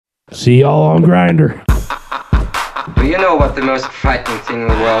See y'all on Grindr. Do you know what the most frightening thing in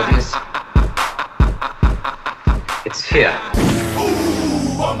the world is? It's fear.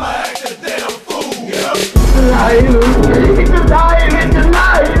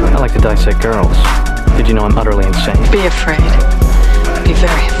 I like to dissect girls. Did you know I'm utterly insane? Be afraid. Be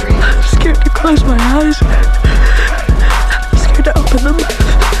very afraid. I'm scared to close my eyes. I'm scared to open them.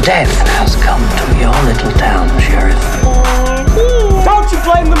 Death has come to your little town, Sheriff. Don't you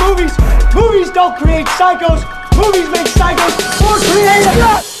blame the movies! Movies don't create psychos! Movies make psychos more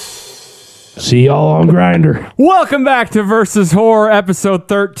creative! See y'all on Grindr. Welcome back to Versus Horror, episode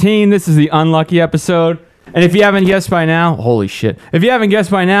 13. This is the unlucky episode. And if you haven't guessed by now, holy shit. If you haven't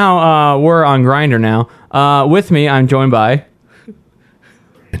guessed by now, we're on Grindr now. With me, I'm joined by...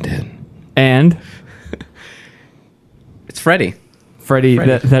 And... It's Freddie. Freddie.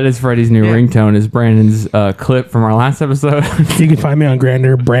 That is Freddie's new ringtone, is Brandon's clip from our last episode. You can find me on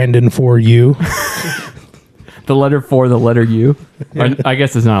Grindr, Brandon for you. The letter for the letter U. I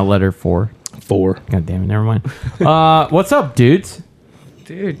guess it's not a letter for. God damn it, never mind. What's up, dudes?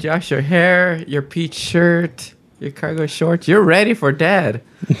 Dude, Josh, your hair, your peach shirt, your cargo shorts, you're ready for dad.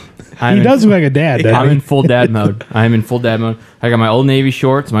 He does look like a dad, doesn't I'm he? in full dad mode. I got my Old Navy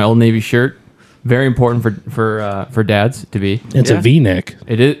shorts, my Old Navy shirt. Very important for dads to be. It's a V-neck.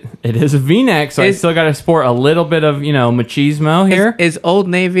 It is a V-neck, so I still got to sport a little bit of, machismo here. Is Old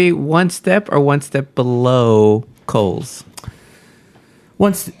Navy one step or one step below Kohl's?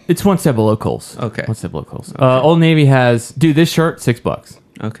 It's one step below Kohl's. Okay. One step below Kohl's. Okay. Old Navy has... Dude, this shirt, $6.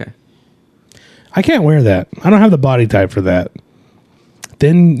 Okay. I can't wear that. I don't have the body type for that.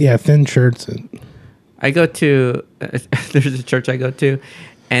 Thin shirts. I go to... there's a church I go to,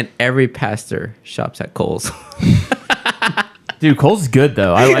 and every pastor shops at Kohl's. Dude, Kohl's is good,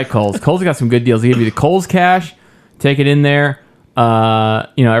 though. I like Kohl's. Kohl's got some good deals. They give you the Kohl's cash, take it in there.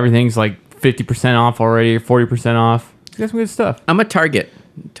 Everything's like 50% off already, 40% off. It's got some good stuff. I'm a Target.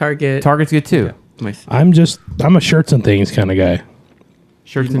 Target's good, too. Yeah, I'm a shirts and things kind of guy.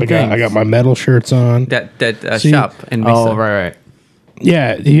 Shirts and things. I got my metal shirts on. That shop in Mesa. Oh, right.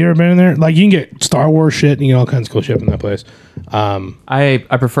 Yeah, you ever been in there? Like, you can get Star Wars shit and you get all kinds of cool shit in that place. I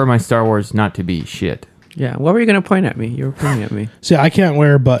prefer my Star Wars not to be shit. Yeah, what were you going to point at me? You were pointing at me. See, I can't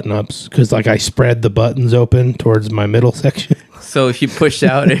wear button-ups because, I spread the buttons open towards my middle section. So if you push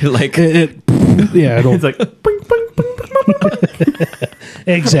out, it'll... It's like... Bing, bing, bing, bing.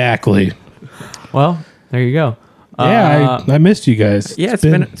 Exactly. Well, there you go. Yeah, I missed you guys. Yeah, it's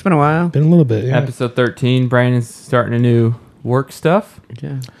been a while. Been a little bit, yeah. Episode 13, Brandon's starting a new work stuff.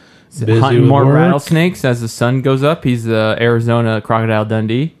 Yeah. Busy Hunting with more work. rattlesnakes as the sun goes up. He's the Arizona Crocodile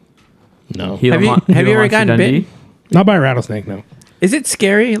Dundee. No. Have you ever gotten bitten? Not by a rattlesnake, no. Is it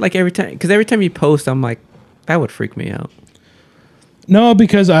scary? Like every time? Because every time you post, I'm like, that would freak me out. No,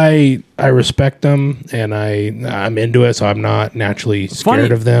 because I respect them and I'm into it, so I'm not naturally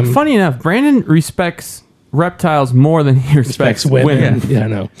scared of them. Funny enough, Brandon respects reptiles more than he respects women. Yeah, I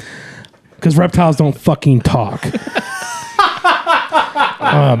know. Because reptiles don't fucking talk.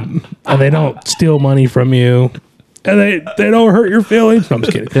 And they don't steal money from you. And they don't hurt your feelings. No, I'm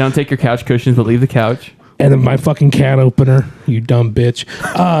just kidding. They don't take your couch cushions, but leave the couch. And then my fucking can opener, you dumb bitch.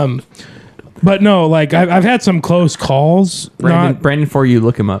 But no, I've had some close calls. Brandon, for you,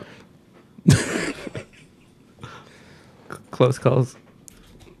 look him up. Close calls.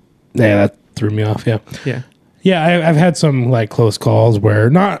 Yeah, that threw me off. Yeah. Yeah. Yeah, I've had some close calls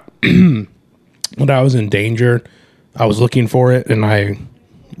where not when I was in danger, I was looking for it and I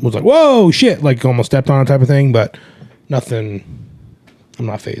was like, whoa, shit, almost stepped on it type of thing, but nothing, I'm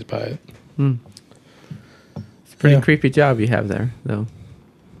not fazed by it. It's a pretty creepy job you have there, though.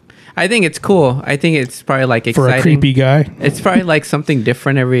 I think it's cool. I think it's probably exciting. For a creepy guy? It's probably something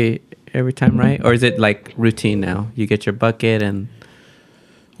different every time, right? Or is it routine now? You get your bucket and...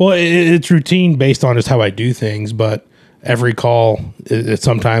 Well, it's routine based on just how I do things, but every call, it's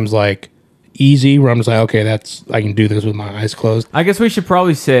sometimes easy where I'm just okay, I can do this with my eyes closed. I guess we should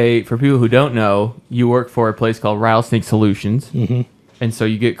probably say, for people who don't know, you work for a place called Rattlesnake Solutions. Mm-hmm. And so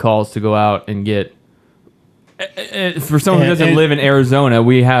you get calls to go out and get... For someone who doesn't live in Arizona,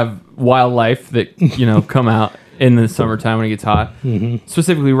 we have wildlife that, come out in the summertime when it gets hot. Mm-hmm.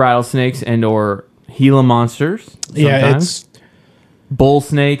 Specifically rattlesnakes and or Gila monsters. Sometimes. Yeah, it's... Bull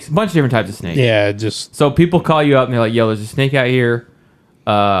snakes, a bunch of different types of snakes. Yeah, just... So people call you up and they're like, yo, there's a snake out here.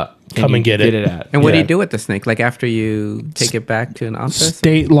 Come and get it. And what do you do with the snake? After you take it back to an office?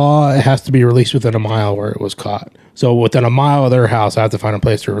 State law, it has to be released within a mile where it was caught. So within a mile of their house, I have to find a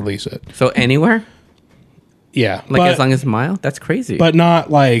place to release it. So anywhere? Yeah. As long as a mile? That's crazy. But not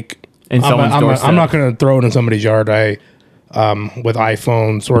in someone's doorstep. I'm not going to throw it in somebody's yard. with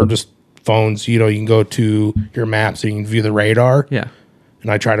iPhones or just phones, you can go to your maps and you can view the radar. Yeah. And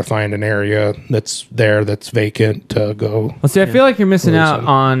I try to find an area that's vacant to go. Well, see, I feel like you're missing out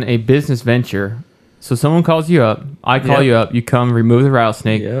on a business venture. So someone calls you up, I call you up, you come remove the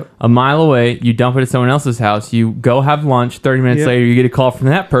rattlesnake. A mile away, you dump it at someone else's house, you go have lunch, 30 minutes later, you get a call from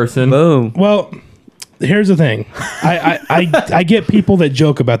that person. Boom. Well, here's the thing. I get people that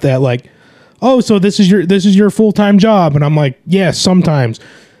joke about that, like, oh, so this is your full-time job. And I'm like, yes, sometimes.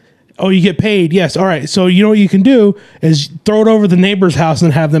 Oh, you get paid? Yes. All right. So you know what you can do is throw it over the neighbor's house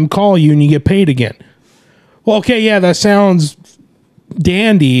and have them call you and you get paid again. Well, okay, yeah, that sounds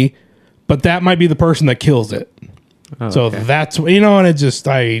dandy, but that might be the person that kills it. Oh, so that's, and it just,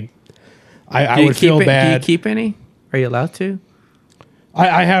 I would feel bad. Do you keep any? Are you allowed to?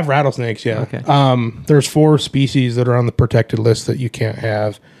 I have rattlesnakes, yeah. Okay. There's 4 species that are on the protected list that you can't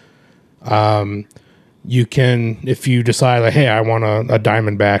have. You can, if you decide, like, hey, I want a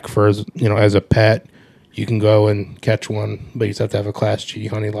diamondback for as a pet, you can go and catch one, but you just have to have a Class G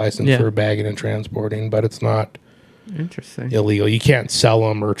hunting license for bagging and transporting. But it's not illegal. You can't sell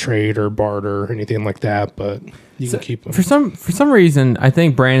them or trade or barter or anything like that. But you can keep them. For some reason, I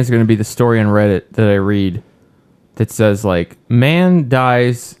think Brandon's going to be the story on Reddit that I read that says, like, man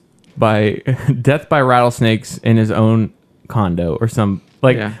dies by death by rattlesnakes in his own condo or some.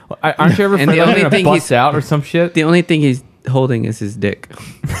 Like, aren't you ever afraid that he's gonna bust out or some shit? The only thing he's holding is his dick.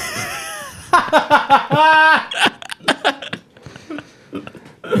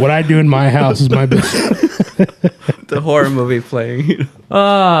 What I do in my house is my business. The horror movie playing.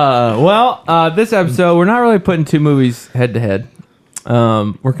 This episode, we're not really putting 2 movies head to head.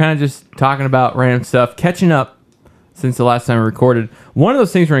 We're kind of just talking about random stuff, catching up since the last time we recorded. One of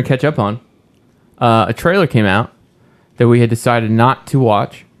those things we're going to catch up on, a trailer came out that we had decided not to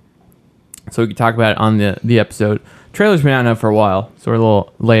watch, so we could talk about it on the episode. Trailer's been out now for a while, so we're a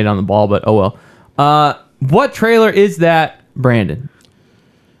little late on the ball, but oh well. What trailer is that, Brandon?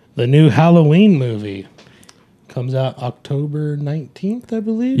 The new Halloween movie comes out October 19th, I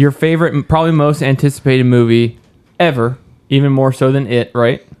believe. Your favorite, probably most anticipated movie ever, even more so than It,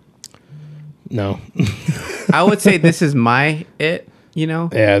 right? No. I would say this is my It,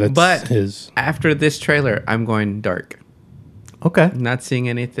 Yeah, that's his. After this trailer, I'm going dark. Okay. I'm not seeing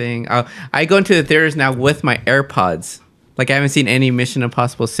anything. I go into the theaters now with my AirPods. Like, I haven't seen any Mission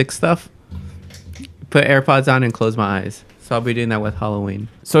Impossible 6 stuff. Put AirPods on and close my eyes. So I'll be doing that with Halloween.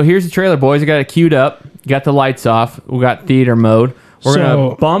 So here's the trailer, boys. I got it queued up. Got the lights off. We got theater mode. We're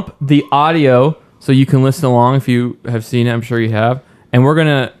going to bump the audio so you can listen along if you have seen it. I'm sure you have. And we're going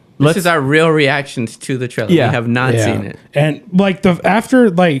to... This is our real reactions to the trailer. Yeah. We have not seen it. And, like,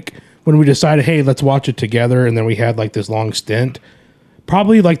 after when we decided, hey, let's watch it together, and then we had, like, this long stint,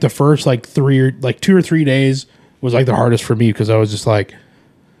 probably, like, the first, like, 2 or 3 days was, like, the hardest for me because I was just like,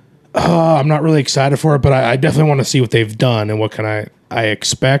 oh, I'm not really excited for it, but I definitely want to see what they've done and what can I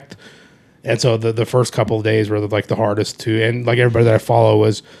expect. And so the first couple of days were, like, the hardest too. And, like, everybody that I follow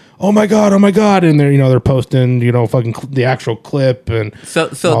was, oh my god, and they're posting, fucking the actual clip and so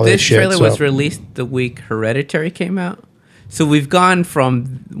this trailer was released the week Hereditary came out. So we've gone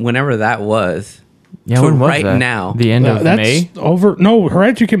from whenever that was to when was right that? now. The end of May? Over. No,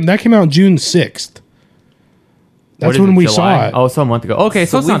 Hereditary came out June 6th. That's when we saw it. Oh, so a month ago. Okay,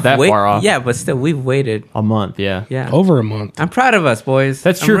 so it's not that far off. Yeah, but still, we've waited a month. Yeah. Over a month. I'm proud of us, boys.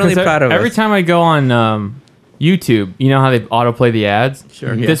 That's true. I'm really proud of us. Every time I go on YouTube, you know how they autoplay the ads?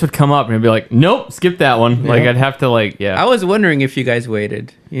 Sure. This would come up and it'd be like, nope, skip that one. Like, I'd have to, I was wondering if you guys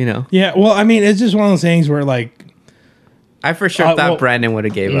waited, Yeah, well, I mean, it's just one of those things where, like... I for sure thought Brandon would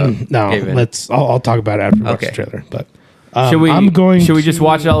have gave up. No, I'll talk about it after we watch the trailer. But should we just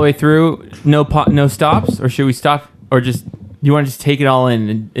watch it all the way through? No stops? Or should we stop? Or just... You want to just take it all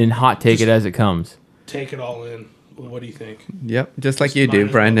in and hot take it as it comes? Take it all in. Well, what do you think? Yep, just like you do,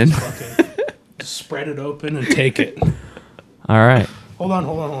 Brandon. Just spread it open and take it. All right. Hold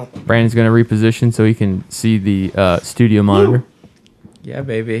on. Brandon's going to reposition so he can see the studio monitor. Yeah,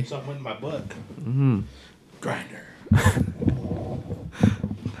 baby. Something in my butt. Grinder.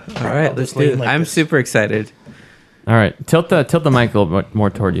 All right, let's do it. I'm super excited. All right. Tilt the mic a little bit more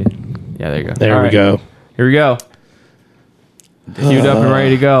toward you. Yeah, there you go. There we go. Here we go. Queued up and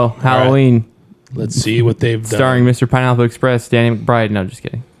ready to go. Halloween. Right. Let's see what they've done. Starring Mr. Pineapple Express, Danny McBride. No, just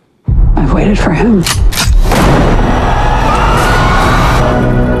kidding. I've waited for him.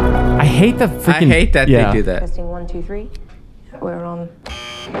 I hate the freaking... I hate that they do that. Testing 1, 2, 3. We're on.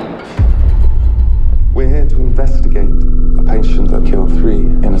 We're here to investigate a patient that killed 3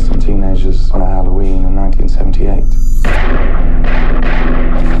 innocent teenagers on a Halloween in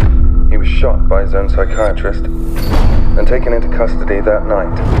 1978. He was shot by his own psychiatrist. and taken into custody that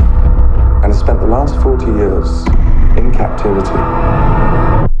night. And has spent the last 40 years in captivity.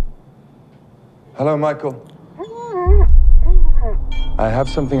 Hello, Michael. I have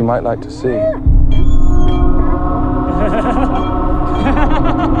something you might like to see.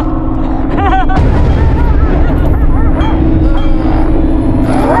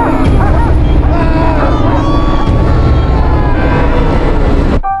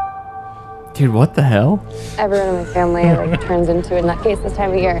 Dude, what the hell? Everyone in my family turns into a nutcase this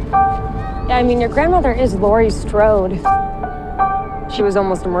time of year. Yeah, I mean, your grandmother is Laurie Strode. She was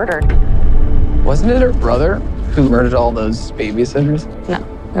almost murdered. Wasn't it her brother who murdered all those babysitters? No,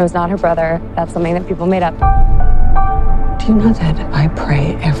 it was not her brother. That's something that people made up. Do you know that I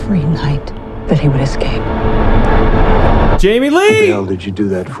pray every night that he would escape? Jamie Lee! What the hell did you do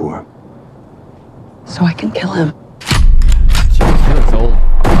that for? So I can kill him. Jeez, he looks old.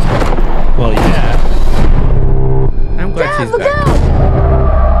 Well, yeah. I'm glad she's back.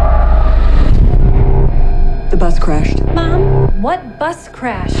 The bus crashed. Mom, what bus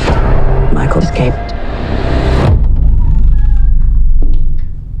crashed? Michael escaped.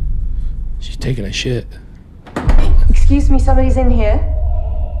 She's taking a shit. Excuse me, somebody's in here.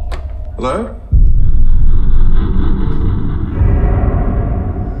 Hello?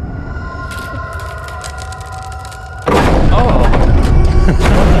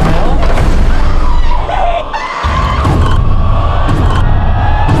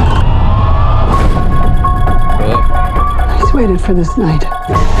 He's waited for this night.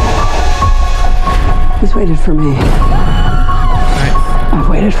 He's waited for me. I've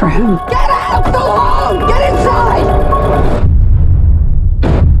waited for him. Get out! Go home! Get inside!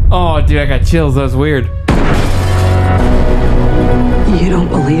 Oh, dude, I got chills. That was weird. You don't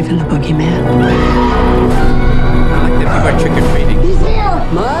believe in the boogeyman? I like that people are trick-or-treating. He's here!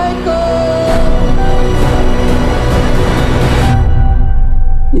 Michael!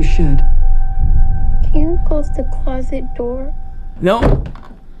 You should. Can you close the closet door? No.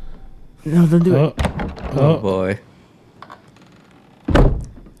 No, don't do it. Oh boy.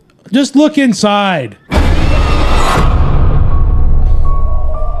 Just look inside.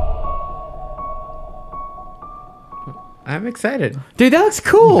 I'm excited. Dude, that looks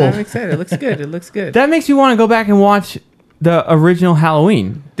cool. I'm excited. It looks good. It looks good. That makes me want to go back and watch the original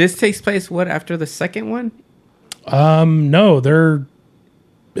Halloween. This takes place, what, after the second one? No,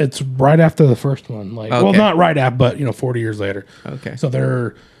 it's right after the first one. Like, well, Okay. not right after, but 40 years later. Okay. So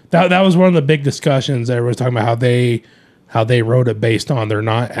that was one of the big discussions. Everyone's talking about how they wrote it based on they're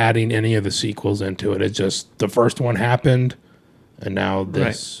not adding any of the sequels into it. It's just the first one happened, and now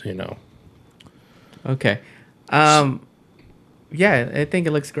this, Okay. Yeah, I think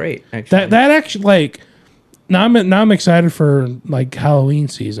it looks great, actually. That actually, like, now I'm excited for like Halloween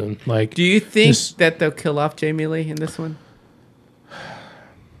season. Like, Do you think that they'll kill off Jamie Lee in this one?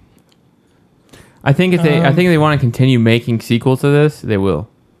 I think if they want to continue making sequels to this, they will.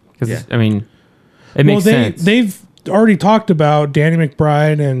 Because Yeah. I mean, it makes sense. They've already talked about Danny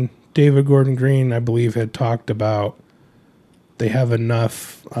McBride and David Gordon Green. I believe had talked about they have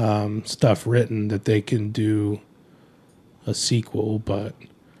enough stuff written that they can do a sequel. But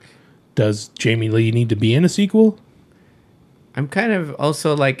does Jamie Lee need to be in a sequel? I'm kind of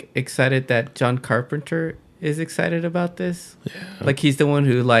also like excited that John Carpenter is excited about this. Yeah. Like he's the one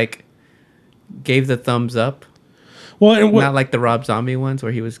who like gave the thumbs up. Well, and not like the Rob Zombie ones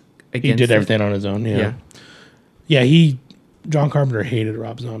where he was against he did it. everything on his own. Yeah. John Carpenter hated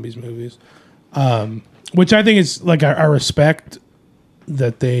Rob Zombie's movies, which I think is like I respect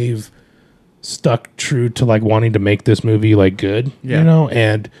that they've stuck true to like wanting to make this movie like good,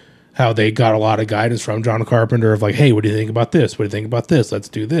 and how they got a lot of guidance from John Carpenter of like, hey, what do you think about this? What do you think about this? Let's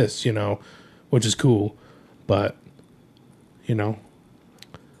do this, which is cool. But, I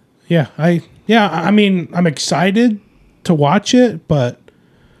mean, I'm excited to watch it, but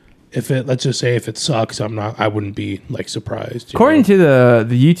let's just say if it sucks, I wouldn't be like surprised. According to the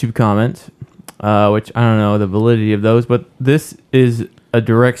YouTube comments, which I don't know the validity of those, but this is a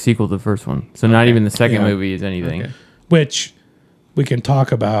direct sequel to the first one. So not even the second movie is anything. Okay. Which we can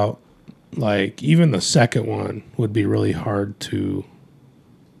talk about. Like even the second one would be really hard to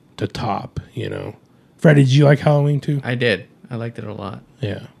top. Freddie, did you like Halloween 2? I did. I liked it a lot.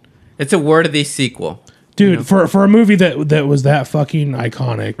 Yeah. It's a worthy sequel. Dude, for a movie that was that fucking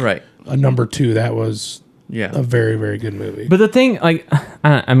iconic, right? A number 2, that was a very, very good movie. But the thing, like,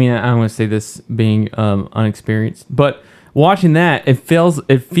 I mean, I don't want to say this being unexperienced, but watching that, it feels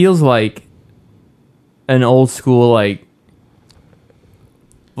like an old school like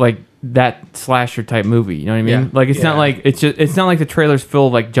that slasher type movie. You know what I mean? Yeah. Like it's not like it's not like the trailer's full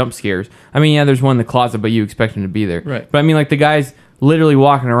of like jump scares. I mean, yeah, there's one in the closet, but you expect him to be there. Right. But I mean, like the guy's literally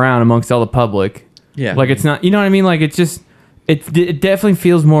walking around amongst all the public. Yeah. Like it's not. You know what I mean? Like it's just. It definitely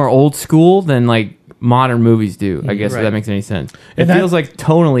feels more old school than like modern movies do. I guess if that makes any sense. It feels like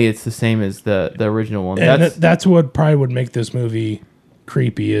tonally it's the same as the original one. And that's what probably would make this movie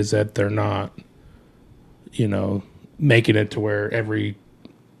creepy, is that they're not, you know, making it to where every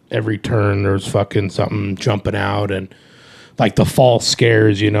turn there's fucking something jumping out, and like the false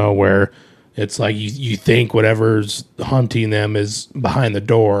scares, you know, where it's like you think whatever's hunting them is behind the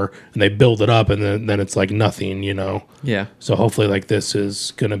door, and they build it up, and then it's like nothing, you know. Yeah. So hopefully, like, this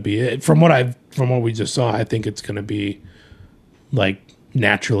is gonna be it. From what we just saw, I think it's gonna be like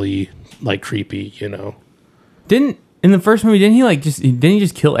naturally like creepy, you know. In the first movie, didn't he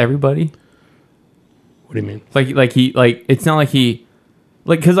just kill everybody? What do you mean? It's not like he.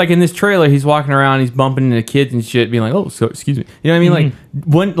 Like, because, like, in this trailer, he's walking around, he's bumping into kids and shit, being like, oh, so, excuse me. You know what I mean?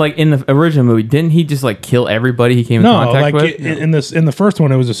 Like, like, in the original movie, didn't he just, like, kill everybody he came in contact with? In the first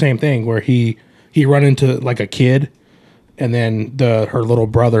one, it was the same thing, where he run into, like, a kid, and then her little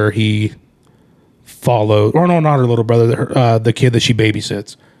brother, he followed, or no, not her little brother, the kid that she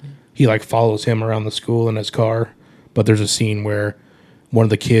babysits. He, like, follows him around the school in his car, but there's a scene where one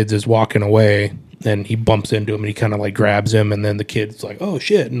of the kids is walking away, and he bumps into him and he kind of like grabs him, and then the kid's like, oh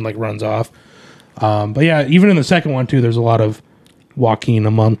shit, and like runs off. But yeah, even in the second one too, there's a lot of walking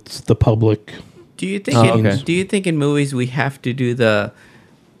amongst the public. Do you think do you think in movies we have to do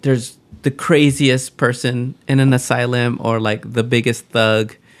there's the craziest person in an asylum, or like the biggest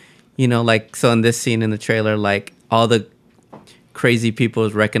thug, you know, like, so in this scene in the trailer, like all the crazy people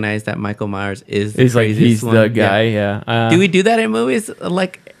recognize that Michael Myers is the craziest he's one. the guy, yeah. Do we do that in movies?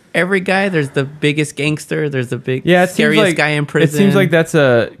 Like, every guy, there's the biggest gangster, there's the scariest guy in prison. It seems like that's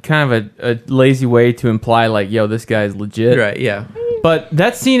a kind of a lazy way to imply, like, yo, this guy's legit. Right, yeah. But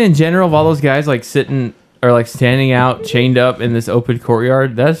that scene in general of all those guys, like, sitting or, like, standing out, chained up in this open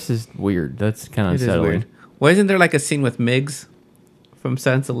courtyard, that's just weird. That's kind of unsettling. Weird. Why isn't there, like, a scene with Miggs from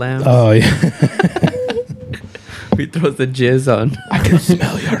Silence of the Lambs? Oh, yeah. He throws the jizz on. I can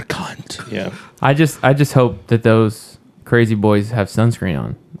smell your cunt. Yeah. I just hope that those crazy boys have sunscreen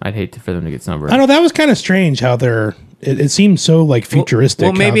on. I'd hate for them to get sunburned. I know, that was kind of strange how they're. It seems so like futuristic.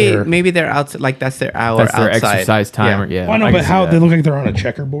 Well, maybe they're outside. Like that's their hour. That's their outside. exercise time. Yeah. Well, I know, but how they look like they're on a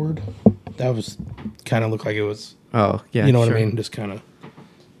checkerboard. That was kind of looked like it was. Oh yeah, you know what I mean? Just kind of.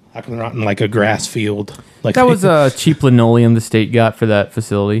 How come they're not in like a grass field? Like that was a cheap linoleum the state got for that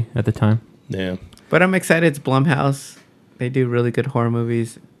facility at the time. Yeah, but I'm excited. It's Blumhouse. They do really good horror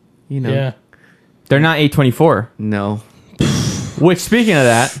movies. You know. Yeah. They're not A24. No. Which, speaking of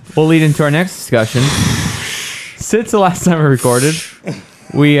that, will lead into our next discussion. Since the last time we recorded,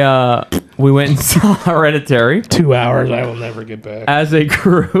 we went and saw Hereditary. 2 hours I will never get back. As a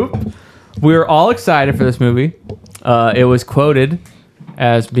group, we were all excited for this movie. It was quoted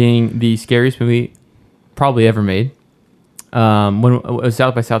as being the scariest movie probably ever made. When it was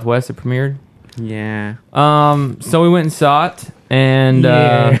South by Southwest, it premiered. Yeah. So we went and saw it,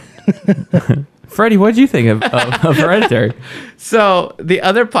 and Freddie, what did you think of Hereditary? So the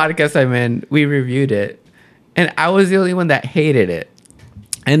other podcast I'm in, we reviewed it, and I was the only one that hated it.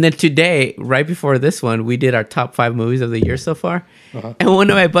 And then today, right before this one, we did our top 5 movies of the year so far. Uh-huh. And one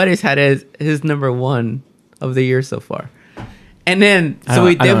of my buddies had his number 1 of the year so far. And then I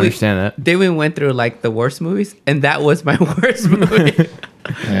don't understand that. Then we went through like the worst movies, and that was my worst movie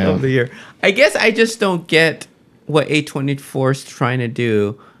of the year. I guess I just don't get what A24 is trying to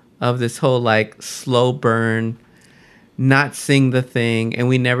do, of this whole like slow burn, not seeing the thing, and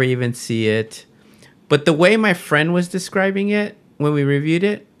we never even see it. But the way my friend was describing it when we reviewed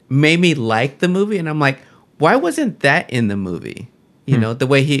it made me like the movie, and I'm like, why wasn't that in the movie? You know, the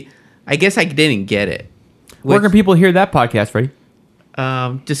way I guess I didn't get it. Where can people hear that podcast, Freddie?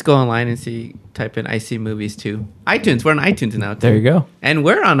 Just go online and type in I See Movies too. iTunes, we're on iTunes now too. There you go. And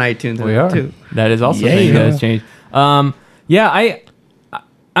we're on iTunes we now are. too. That is also a thing that has changed.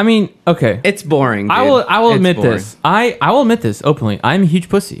 I mean, okay. It's boring, dude. I will admit boring. this. I will admit this openly. I'm a huge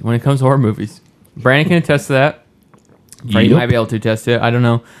pussy when it comes to horror movies. Brandon can attest to that. Freddie might be able to attest to it. I don't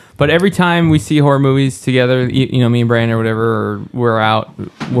know. But every time we see horror movies together, you know, me and Brandon or whatever, or we're out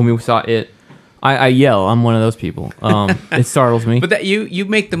when we saw it, I yell. I'm one of those people. It startles me. But that you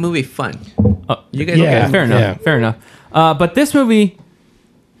make the movie fun. You guys, fair enough. Yeah. Fair enough. But this movie,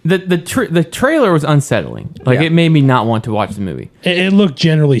 the trailer was unsettling. Like it made me not want to watch the movie. It looked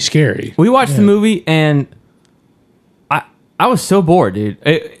generally scary. We watched the movie and I was so bored, dude.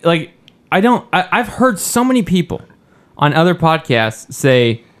 I've heard so many people on other podcasts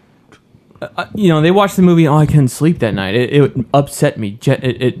say they watched the movie. Oh, I couldn't sleep that night. It upset me.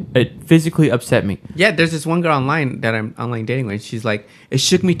 It physically upset me. Yeah, there's this one girl online that I'm online dating with. She's like, it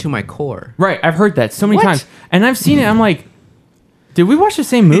shook me to my core. Right, I've heard that so many What? times, and I've seen it. I'm like, did we watch the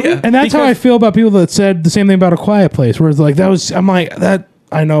same movie? Yeah. And that's how I feel about people that said the same thing about A Quiet Place, where it's like I'm like that.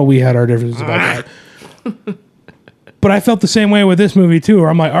 I know we had our differences about that, but I felt the same way with this movie too. Where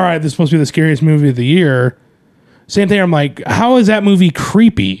I'm like, all right, this is supposed to be the scariest movie of the year. Same thing. I'm like, how is that movie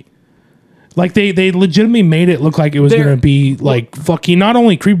creepy? Like they legitimately made it look like it was going to be like fucking not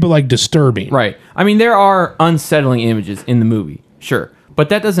only creepy but like disturbing. Right. I mean, there are unsettling images in the movie, sure, but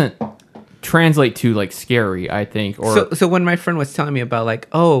that doesn't translate to like scary. I think. Or So when my friend was telling me about like,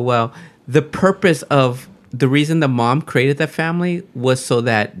 oh well, the purpose of the reason the mom created that family was so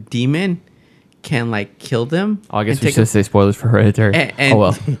that demon can like kill them. I guess we should say spoilers for Hereditary. And, oh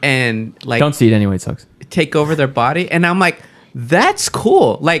well, and like don't see it anyway. It sucks. Take over their body, and I'm like, that's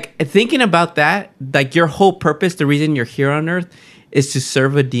cool. Like thinking about that, like your whole purpose, the reason you're here on Earth, is to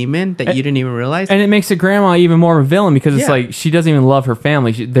serve a demon that you didn't even realize. And it makes the grandma even more of a villain because it's Yeah. like she doesn't even love her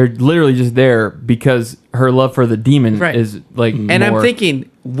family. They're literally just there because her love for the demon is like. And I'm thinking,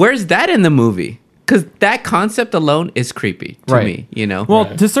 where's that in the movie? Because that concept alone is creepy to me. You know.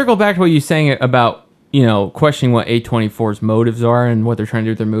 Well, to circle back to what you're saying about questioning what A24's motives are and what they're trying to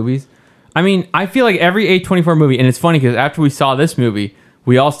do with their movies. I mean, I feel like every A24 movie, and it's funny because after we saw this movie,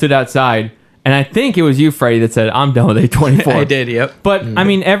 we all stood outside, and I think it was you, Freddie, that said, I'm done with A24. I did, yep. But, I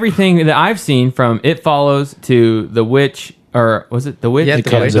mean, everything that I've seen from It Follows to The Witch, or was it The Witch? Yeah,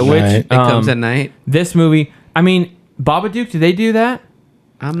 The Witch. It Comes at Night. This movie, I mean, Babadook, do they do that?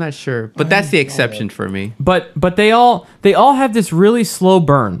 I'm not sure, but that's the exception for me. But they all have this really slow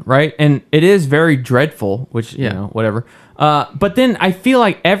burn, right? And it is very dreadful, which whatever. But then I feel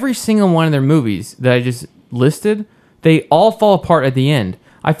like every single one of their movies that I just listed, they all fall apart at the end.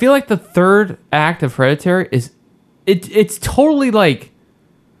 I feel like the third act of Hereditary it's totally like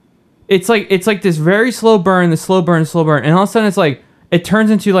it's like this very slow burn, and all of a sudden it's like it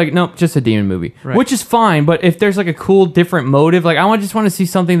turns into like, nope, just a demon movie, Right. which is fine. But if there's like a cool different motive, like I just want to see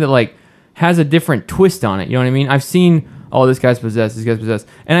something that like has a different twist on it. You know what I mean? I've seen, oh, this guy's possessed,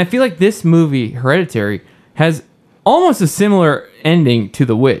 and I feel like this movie Hereditary has almost a similar ending to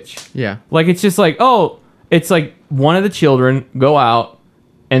The Witch. Yeah. Like it's just like, oh, it's like one of the children go out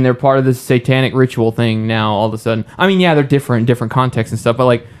and they're part of this satanic ritual thing now all of a sudden. I mean, yeah, they're different contexts and stuff, but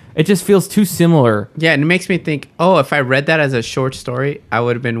like it just feels too similar. Yeah, and it makes me think, oh, if I read that as a short story, I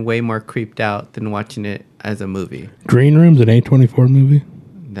would have been way more creeped out than watching it as a movie. Green Room's an A24 movie.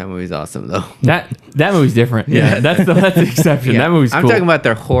 That movie's awesome, though. That movie's different. Yeah, that's the exception. Yeah. That movie's I'm cool. talking about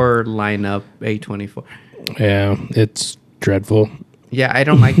their horror lineup, A24. Yeah, it's dreadful. Yeah, I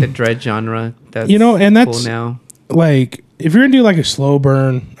don't like the dread genre. That's and that's cool now. Like if you're gonna do like a slow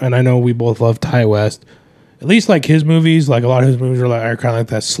burn, and I know we both love Ty West. At least like his movies, like a lot of his movies are kind of like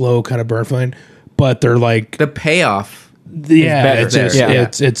that slow kind of burn feeling, but they're like the payoff. Yeah,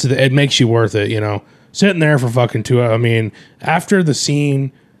 it makes you worth it. Sitting there for fucking 2 hours. I mean, after the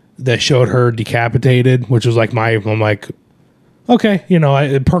scene that showed her decapitated, which was like I'm like, okay,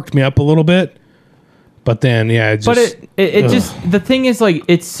 it perked me up a little bit. But then, yeah, it just the thing is like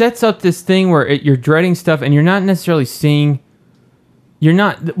it sets up this thing where you're dreading stuff, and you're not necessarily seeing. You're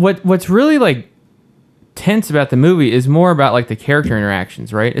not what's really like tense about the movie is more about like the character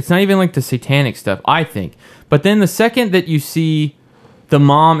interactions, right? It's not even like the satanic stuff, I think. But then the second that you see the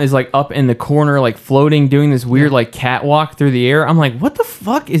mom is like up in the corner, like floating, doing this weird like catwalk through the air, I'm like, what the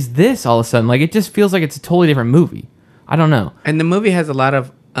fuck is this all of a sudden? Like it just feels like it's a totally different movie. I don't know. And the movie has a lot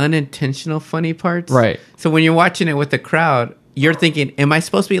of unintentional funny parts. Right. So when you're watching it with the crowd, you're thinking, am I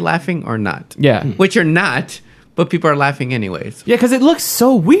supposed to be laughing or not? Yeah. Which you're not, but people are laughing anyways. Yeah, because it looks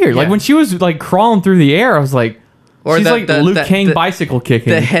so weird. Like Yeah. when she was like crawling through the air, I was like, Or she's the- like the- Luke the- Kang the- bicycle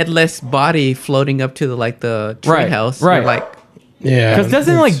kicking. The headless body floating up to the Right, treehouse. right. You're like, yeah, Because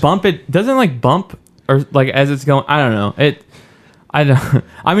doesn't it like bump or like as it's going? I don't know. I don't.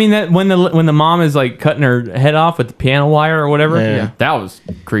 I mean that when the mom is like cutting her head off with the piano wire or whatever. Yeah. That was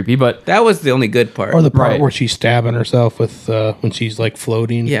creepy. But that was the only good part. or the part Right. where she's stabbing herself with when she's like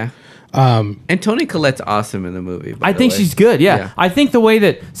floating. Yeah. And Toni Collette's awesome in the movie. by I the think way. she's good. Yeah. I think the way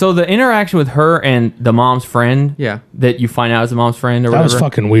that the interaction with her and the mom's friend. Yeah. That you find out is the mom's friend or That whatever. was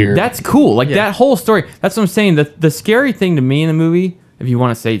fucking weird. That's cool. Like Yeah. that whole story. That's what I'm saying. The scary thing to me in the movie, if you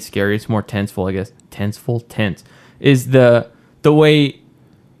want to say it's scary, it's more tenseful, I guess. Tense is the way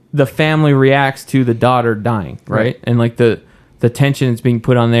the family reacts to the daughter dying, right? And like the tension that's being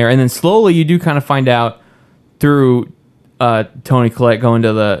put on there, and then slowly you do kind of find out through Toni Collette going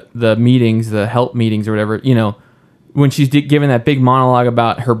to the meetings, the help meetings or whatever. when she's giving that big monologue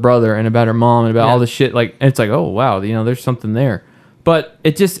about her brother and about her mom and about all the shit, like, it's like, oh wow, there's something there. But I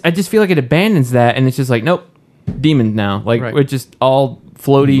just feel like it abandons that, and it's just like, nope, demon now. Like, it's just all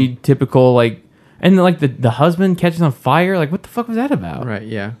floaty, typical, like, and like the husband catches on fire. Like, what the fuck was that about? Right?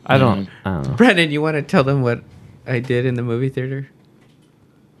 Yeah. I don't know. Brandon, you want to tell them what I did in the movie theater?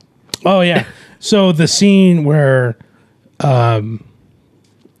 Oh yeah. So the scene where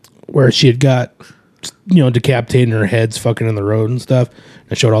she had got, decapitating her heads fucking in the road and stuff.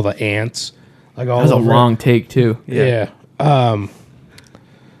 And showed all the ants. Like all that was a over long take too. Yeah.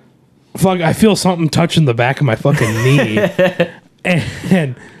 Fuck, I feel something touching the back of my fucking knee.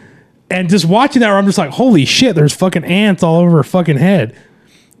 and just watching that, I'm just like, holy shit, there's fucking ants all over her fucking head.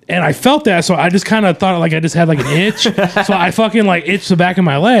 And I felt that, so I just kind of thought like I just had like an itch. So I fucking like itched the back of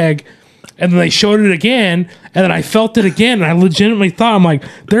my leg. And then they showed it again, and then I felt it again, and I legitimately thought, I'm like,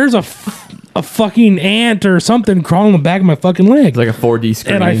 there's a fucking ant or something crawling on the back of my fucking leg. It's like a 4D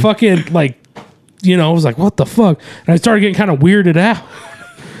screen. And I fucking like, was like, what the fuck? And I started getting kind of weirded out.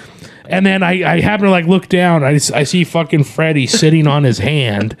 And then I happen to like look down. I see fucking Freddy sitting on his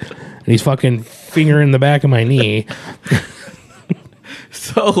hand, and he's fucking fingering the back of my knee.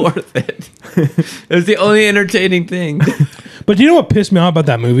 So worth it. It was the only entertaining thing. But do you know what pissed me off about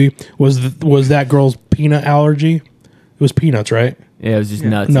that movie was that girl's peanut allergy? It was peanuts, right? Yeah, it was just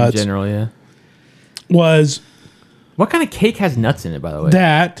nuts in general. Yeah. What kind of cake has nuts in it, by the way?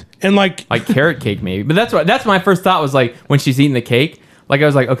 That and like carrot cake maybe. But that's my first thought was like when she's eating the cake. Like I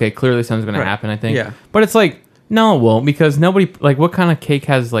was like, okay, clearly something's gonna happen. I think. Yeah. But it's like no, it won't because nobody like what kind of cake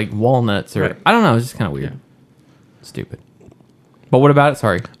has like walnuts or I don't know. It's just kind of weird. Yeah. Stupid. But what about it?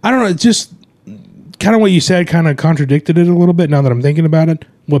 Sorry. I don't know. It's just kind of what you said kind of contradicted it a little bit now that I'm thinking about it.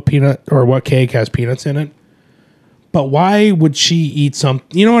 What cake has peanuts in it? But why would she eat some?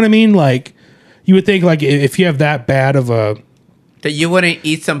 You know what I mean? Like you would think like if you have that bad of a... That you wouldn't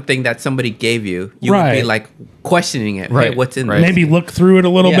eat something that somebody gave you. You would be like questioning it. Right. Hey, what's in this? Maybe look through it a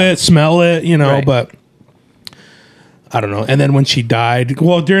little bit, smell it, but I don't know. And then when she died,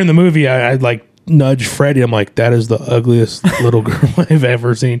 well, during the movie, I'd like nudge Freddy. I'm like, that is the ugliest little girl I've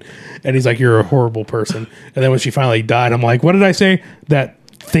ever seen. And he's like, you're a horrible person. And then when she finally died, I'm like, what did I say? That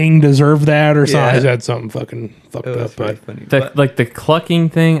thing deserved that or something? I said something fucking fucked up. But funny. Like the clucking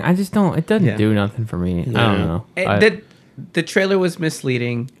thing, I just don't, it doesn't do nothing for me. I don't know. The trailer was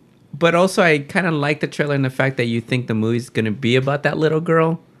misleading, but also I kind of like the trailer in the fact that you think the movie's going to be about that little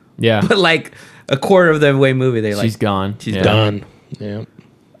girl. Yeah. But like a quarter of the way movie, she's gone. She's done. Yeah.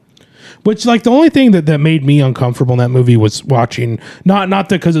 Which, like, the only thing that made me uncomfortable in that movie was watching, not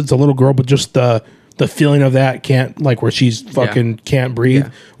because it's a little girl, but just the feeling of that where she's fucking can't breathe.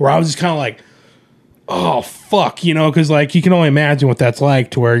 Yeah. Where I was just kind of like, oh, fuck, because, like, you can only imagine what that's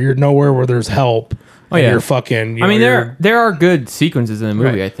like to where you're nowhere where there's help. Oh, yeah. You're fucking, there are good sequences in the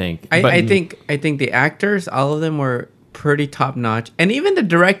movie, I think. I think the actors, all of them were pretty top notch. And even the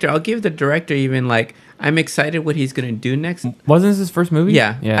director, I'll give the director even, like, I'm excited what he's going to do next. Wasn't this his first movie?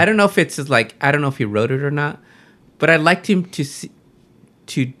 Yeah. I don't know if it's like, I don't know if he wrote it or not, but I'd like him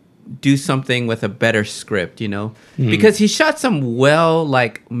to do something with a better script, because he shot some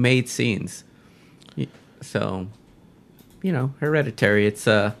made scenes. So, Hereditary, it's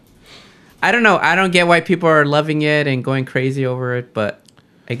I don't know. I don't get why people are loving it and going crazy over it, but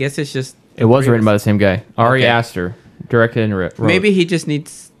I guess it's just... It was written by the same guy. Ari Aster directed and wrote. Maybe he just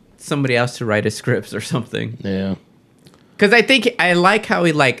needs somebody else to write his scripts or something. Yeah. Because I like how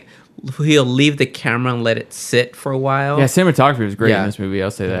he'll leave the camera and let it sit for a while. Yeah, cinematography was great in this movie. I'll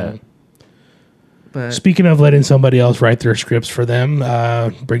say that. But speaking of letting somebody else write their scripts for them,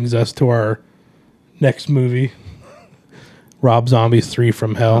 brings us to our next movie, Rob Zombie's 3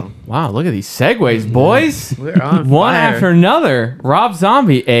 from Hell. Oh, wow, look at these segues, boys. We're on one fire. after another. Rob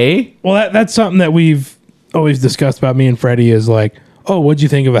Zombie, eh? Well, that's something that we've always discussed about me and Freddie is like, oh, what'd you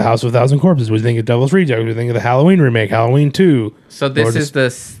think of A House of a Thousand Corpses? What'd you think of Devil's Reject? What'd you think of the Halloween remake, Halloween 2? So this is the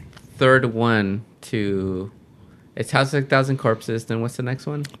third one to... It's House of a Thousand Corpses, then what's the next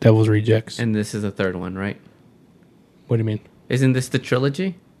one? Devil's Rejects. And this is the third one, right? What do you mean? Isn't this the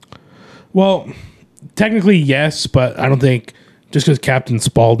trilogy? Well, technically, yes, but I don't think... Just because Captain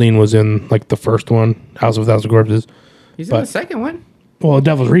Spaulding was in, like, the first one, House of a Thousand Corpses. He's in the second one? Well,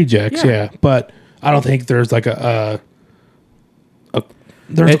 Devil's Rejects, yeah. But I don't think there's, like, a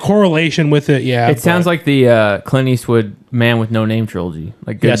correlation with it, yeah. It sounds like the Clint Eastwood Man with No Name trilogy.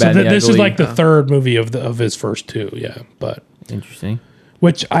 Like Good, Bad, the this Ugly. is like the third movie of his first two, yeah. But interesting.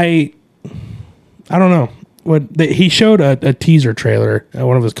 Which I don't know. he showed a teaser trailer at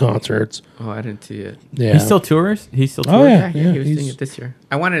one of his concerts. Oh, I didn't see it. Yeah, He still tours. He's still Oh, touring. yeah. He was doing it this year.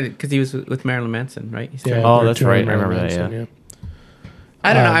 I wanted it because he was with Marilyn Manson, right? He's yeah. Oh, they're that's touring right. I remember Marilyn that, Manson,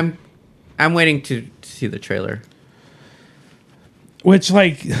 I don't know. I'm waiting to see the trailer. Which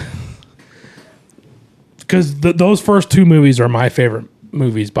like, because those first two movies are my favorite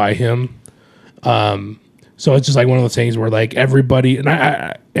movies by him. So it's just like one of those things where like everybody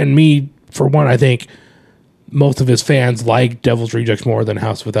and me for one, I think most of his fans like Devil's Rejects more than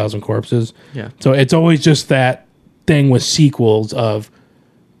House of a Thousand Corpses. Yeah. So it's always just that thing with sequels of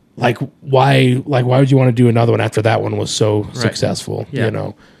like why would you want to do another one after that one was so successful? Yeah. You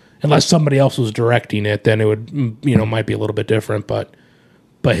know, unless somebody else was directing it, then it would might be a little bit different. But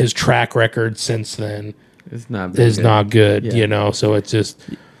his track record since then It's not not good. Yeah. You know, so it's just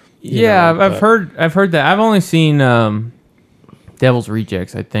Yeah, I've heard that. I've only seen Devil's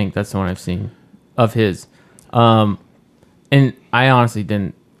Rejects. I think that's the one I've seen of his. And I honestly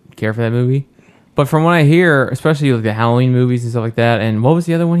didn't care for that movie. But from what I hear, especially like the Halloween movies and stuff like that, and what was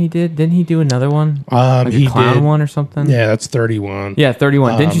the other one he did? Didn't he do another one? Like he a clown did one or something? Yeah, that's 31. Yeah,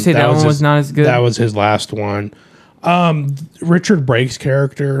 31. Didn't you say that one was not as good? That was his last one. Richard Brake's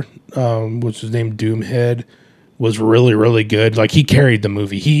character, which was named Doomhead, was really, really good. Like he carried the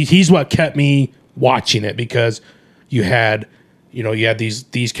movie. He's what kept me watching it because you had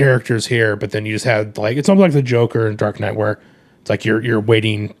these characters here, but then you just had like it's almost like the Joker in Dark Knight where it's like you're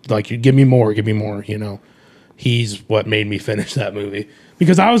waiting, like you give me more, you know. He's what made me finish that movie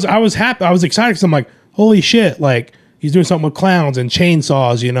because I was happy, I was excited because I'm like, holy shit, like he's doing something with clowns and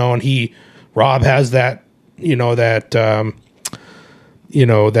chainsaws, you know, and Rob has that, that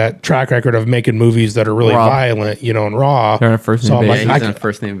track record of making movies that are really violent, you know, and raw. They're on a first name basis. He's on a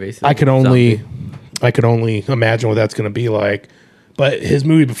first name basis. I could only imagine what that's going to be like. But his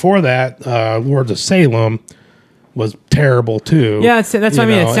movie before that, Lords of Salem, was terrible too. Yeah, that's what I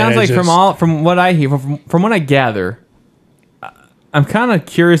mean. It sounds like from what I hear, from what I gather, I'm kind of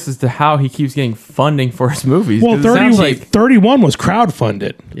curious as to how he keeps getting funding for his movies. Well, 31 was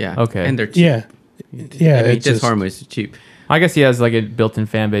crowdfunded. Yeah. Okay. And they're cheap. Yeah. Yeah. He does horror movies cheap. I guess he has like a built-in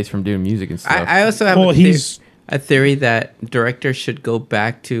fan base from doing music and stuff. I also have a theory that directors should go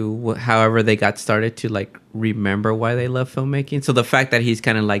back to however they got started to like remember why they love filmmaking. So the fact that he's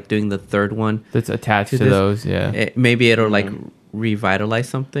kind of like doing the third one that's attached to those, maybe it'll like revitalize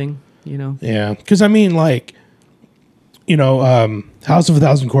something, you know? Yeah, because I mean, like, House of a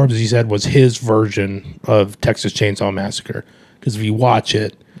Thousand Corpses, he said, was his version of Texas Chainsaw Massacre. Because if you watch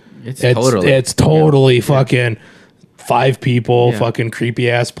it, it's totally fucking 5 people, fucking creepy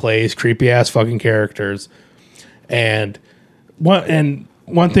ass place, creepy ass fucking characters. And one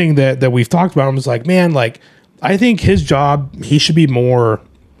thing that we've talked about is like, man, like I think his job, he should be more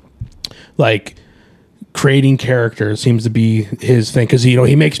like creating characters seems to be his thing because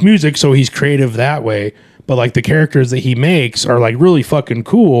he makes music, so he's creative that way. But like the characters that he makes are like really fucking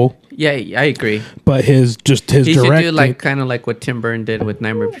cool. Yeah, I agree. But his he directing, should do like kind of like what Tim Burton did with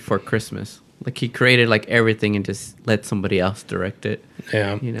Nightmare Before Christmas. Like he created like everything and just let somebody else direct it.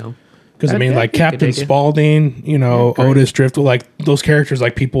 Yeah, you know. Because I mean, like Captain Spaulding, Otis Driftwood, like those characters,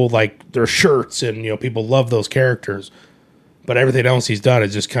 like people like their shirts, and people love those characters. But everything else he's done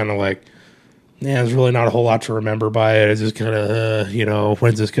is just kind of like, there's really not a whole lot to remember by it. It's just kind of,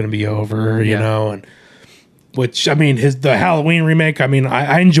 when's this going to be over? You know, and which I mean, the Halloween remake. I mean,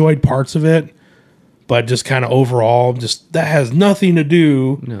 I enjoyed parts of it, but just kind of overall, just that has nothing to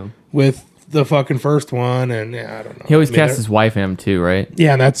do with the fucking first one, and I don't know. He always casts his wife in him too, right?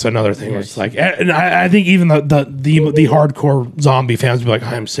 Yeah, and that's another thing. It's like, and I think even the hardcore zombie fans would be like,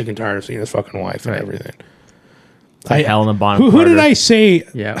 I'm sick and tired of seeing his fucking wife and everything. Like Helena Bonham who did I say?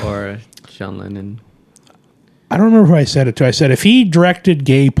 Yeah, or John Lennon. I don't remember who I said it to. I said if he directed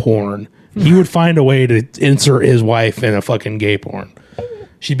gay porn, he would find a way to insert his wife in a fucking gay porn.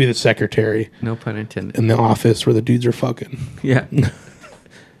 She'd be the secretary. No pun intended. In the office where the dudes are fucking. Yeah.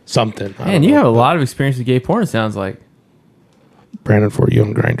 Something. Man, you have a lot of experience with gay porn, it sounds like. Brandon, for you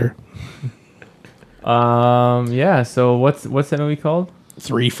on Grindr. Yeah, so what's that movie called?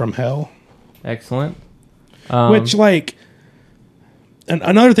 3 from Hell. Excellent. Which, like,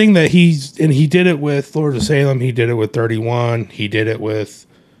 another thing that he did it with Lords of Salem, he did it with 31, he did it with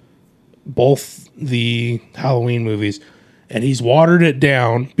both the Halloween movies. And he's watered it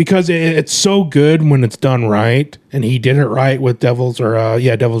down because it's so good when it's done right. And he did it right with Devil's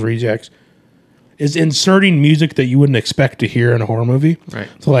Rejects. Is inserting music that you wouldn't expect to hear in a horror movie. Right.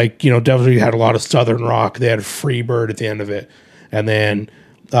 So like, Devil's Rejects had a lot of Southern rock. They had Freebird at the end of it. And then,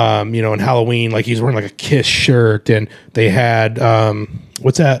 in Halloween, like he's wearing like a Kiss shirt. And they had,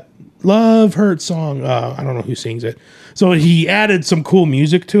 what's that Love Hurt song. I don't know who sings it. So he added some cool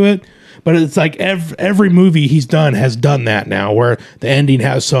music to it, but it's like every movie he's done has done that now, where the ending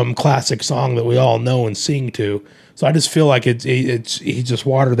has some classic song that we all know and sing to. So I just feel like it's he just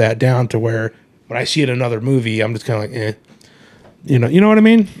watered that down to where when I see it in another movie, I'm just kind of like, eh. You know what I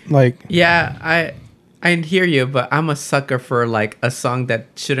mean? Like, yeah, I hear you, but I'm a sucker for like a song that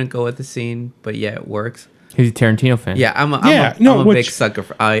shouldn't go with the scene, but yeah, it works. He's a Tarantino fan. Yeah, I'm a big sucker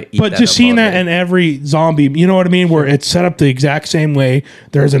for. But just seeing that in every zombie, you know what I mean, where it's set up the exact same way.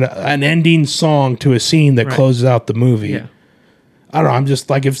 There's an ending song to a scene that closes out the movie. Yeah. I don't know. I'm just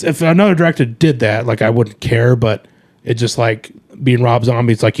like, if another director did that, like I wouldn't care. But it's just like being Rob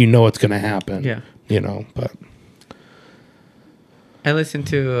Zombie. It's like it's going to happen. Yeah. But I listened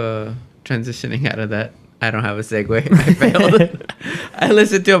to transitioning out of that. I don't have a segue. I failed. I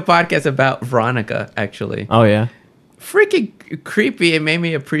listened to a podcast about Veronica, actually. Oh, yeah? Freaking creepy. It made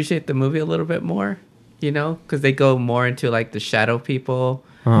me appreciate the movie a little bit more, because they go more into, like, the shadow people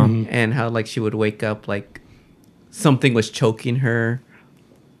and how, like, she would wake up, like, something was choking her.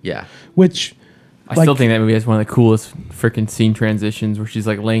 Yeah. Which... I still think that movie has one of the coolest freaking scene transitions where she's,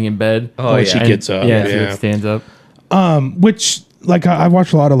 like, laying in bed. Oh, yeah. She gets up. Yeah, she stands up. Which, like, I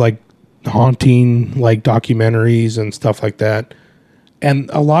watched a lot of, like, haunting like documentaries and stuff like that, and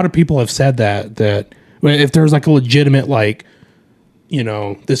a lot of people have said that if there's like a legitimate, like,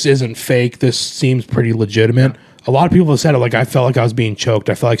 this isn't fake, this seems pretty legitimate. A lot of people have said it, like, I felt like I was being choked,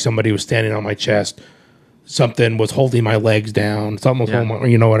 I felt like somebody was standing on my chest, something was holding my legs down, something was holding my,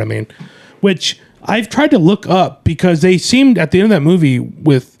 you know what I mean, which I've tried to look up because they seemed at the end of that movie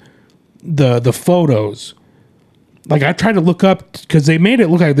with the photos. Like, I tried to look up because they made it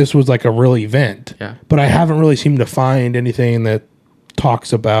look like this was like a real event. Yeah. But I haven't really seemed to find anything that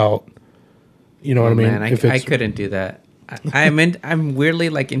talks about, what I mean? Man, I couldn't do that. I'm weirdly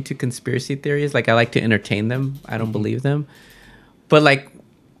like into conspiracy theories. Like, I like to entertain them. I don't believe them. But like,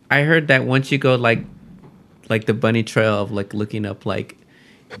 I heard that once you go like the bunny trail of like looking up like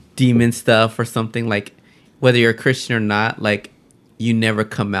demon stuff or something, like whether you're a Christian or not, like you never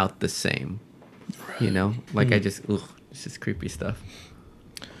come out the same. Like I just, this is creepy stuff.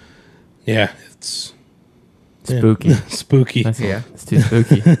 Yeah, it's spooky. Spooky. It's too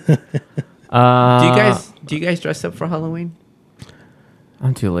spooky. Do you guys dress up for Halloween?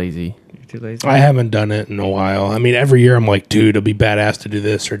 I'm too lazy. You're too lazy? I haven't done it in a while. I mean, every year I'm like, dude, it'll be badass to do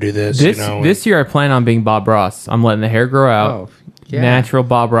this or do this. This year I plan on being Bob Ross. I'm letting the hair grow out. Oh, yeah. Natural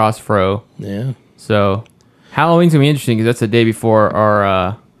Bob Ross fro. Yeah. So Halloween's going to be interesting because that's the day before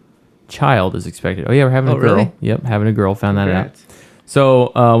our... child is expected. Oh yeah, we're having a girl. Really? Yep, having a girl. Found Congrats. that out.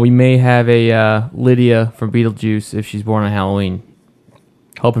 So we may have a Lydia from Beetlejuice if she's born on Halloween.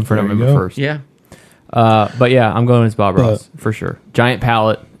 Hoping for November 1st. Yeah. But yeah, I'm going as Bob Ross for sure. Giant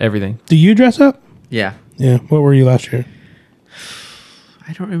palette, everything. Do you dress up? Yeah. Yeah. What were you last year?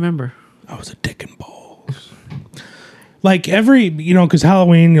 I don't remember. I was a dick and balls. Like every, because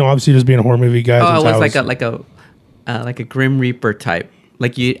Halloween, obviously just being a horror movie guy. Oh, I was like a Grim Reaper type.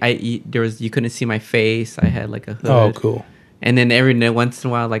 Like you couldn't see my face. I had like a hood. Oh, cool. And then every once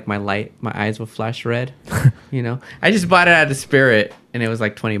in a while, like my eyes would flash red. I just bought it out of spirit, and it was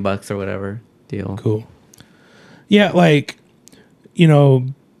like $20 or whatever deal. Cool. Yeah, like,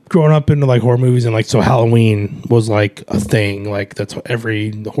 growing up into like horror movies and like so Halloween was like a thing. Like that's what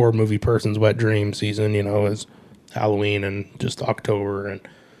every horror movie person's wet dream season, is Halloween and just October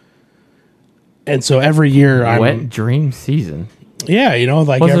and so every year wet dream season. Yeah,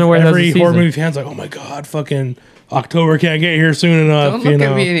 like every horror movie fan's like, oh my god, fucking October can't get here soon enough. Don't look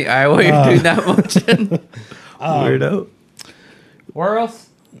at me in the eye while you're doing that motion. Weirdo. Where else?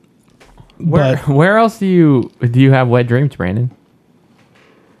 Where else do you have wet dreams, Brandon?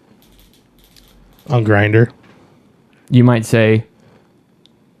 On Grindr. You might say,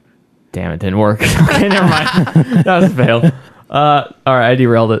 damn, it didn't work. Okay, never mind. That was a fail. All right, I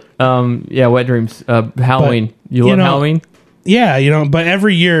derailed it. Yeah, wet dreams. Halloween. You love Halloween? Yeah, but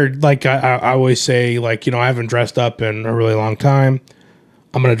every year, like I always say, like, I haven't dressed up in a really long time.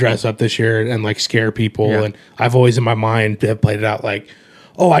 I'm going to dress up this year and like scare people. Yeah. And I've always in my mind have played it out like,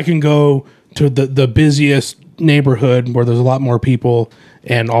 oh, I can go to the busiest neighborhood where there's a lot more people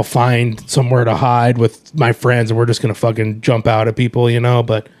and I'll find somewhere to hide with my friends and we're just going to fucking jump out at people,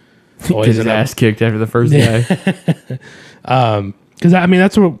 but always his ass kicked after the first day. Because, I mean,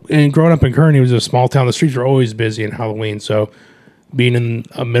 that's what, and growing up in Kearney, it was a small town. The streets were always busy in Halloween. So being in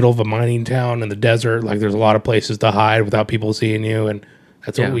the middle of a mining town in the desert, like there's a lot of places to hide without people seeing you. And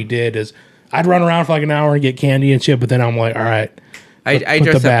that's what we did is I'd run around for like an hour and get candy and shit. But then I'm like, all right, I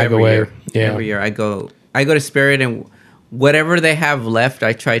dress up every year. Yeah. Every year I go to Spirit, and whatever they have left,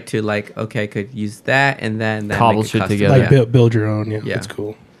 I try to like, okay, I could use that, and then that Cobble make it shit custom. together. Like build your own. Yeah, that's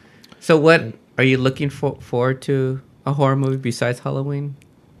cool. So what are you looking forward to a horror movie besides Halloween?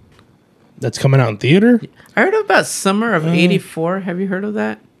 That's coming out in theater? I heard about Summer of 84. Have you heard of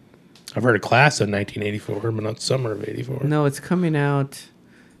that? I've heard of Class of 1984, but not Summer of 84. No, it's coming out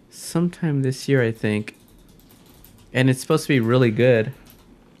sometime this year, I think. And it's supposed to be really good.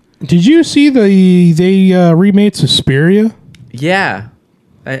 Did you see they remade Suspiria? Yeah.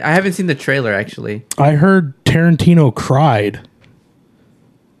 I haven't seen the trailer, actually. I heard Tarantino cried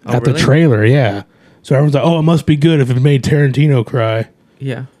at the really? trailer, yeah. So everyone's like, oh, it must be good if it made Tarantino cry.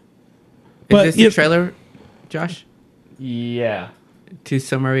 Yeah. But Is this the trailer, Josh? Yeah. To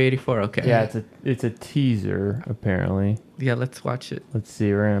Summer 84, okay. Yeah, it's a teaser, apparently. Yeah, let's watch it. Let's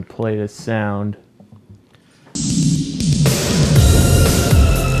see, we're going to play the sound.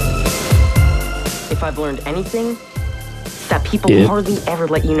 If I've learned anything, it's that people Yeah. hardly ever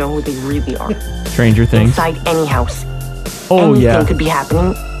let you know who they really are. Stranger Things. Inside any house. Oh, Anything yeah. could be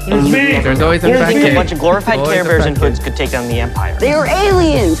happening. And you never There's know. always a You ever fat think kid. a bunch of glorified Always Care a Bears fat and kid. hoods could take down the Empire? They are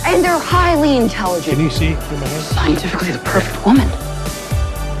aliens, and they're highly intelligent. Can you see through my hand? Scientifically the perfect woman.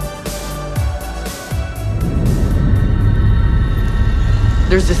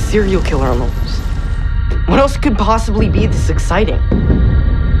 There's a serial killer on the loose. What else could possibly be this exciting?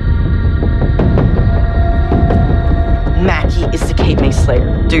 Mackie is the Cape May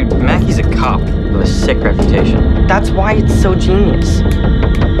Slayer. Dude, Mackey's a cop with a sick reputation. That's why it's so genius.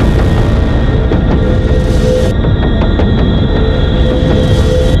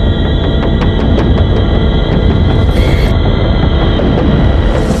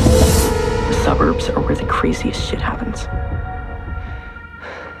 The suburbs are where the craziest shit happens.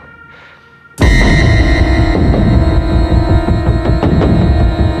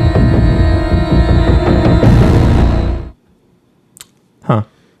 Huh.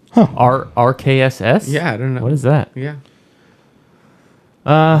 RKSS? Yeah, I don't know. What is that? Yeah.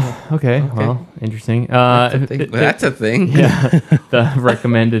 Okay. Well, interesting. That's a thing. That's a thing. Yeah. The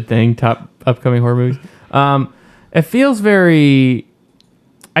recommended thing, top upcoming horror movies. It feels very.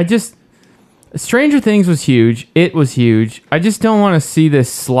 Stranger Things was huge. It was huge. I just don't want to see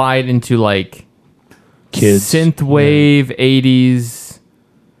this slide into like Kids. synthwave 80s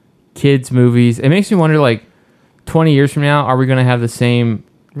kids movies. It makes me wonder, like, 20 years from now, are we going to have the same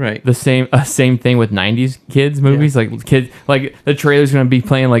same thing with 90s kids movies? Yeah. Like kids, like the trailer's going to be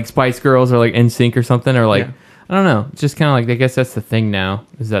playing like Spice Girls or like NSYNC or something, or like I don't know. It's just kind of like, I guess that's the thing now,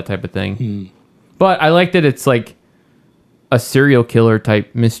 is that type of thing. But I like that it's like a serial killer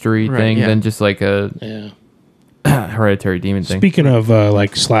type mystery thing than just like a hereditary demon thing. Speaking of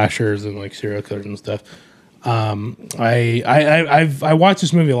like slashers and like serial killers and stuff, I watched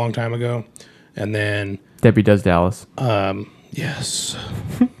this movie a long time ago, and then Debbie Does Dallas. Yes.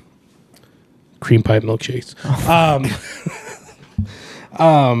 Cream pie milkshakes.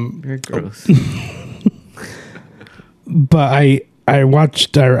 Very gross. But I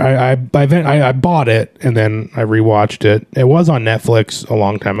watched. I bought it and then I rewatched it. It was on Netflix a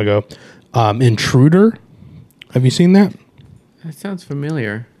long time ago. Intruder. Have you seen that? That sounds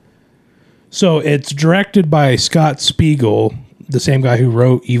familiar. So it's directed by Scott Spiegel, the same guy who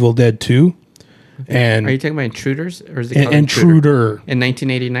wrote Evil Dead 2. And Are you talking about Intruders, or is it called Intruder in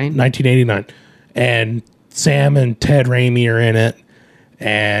 1989? 1989, and Sam and Ted Raimi are in it,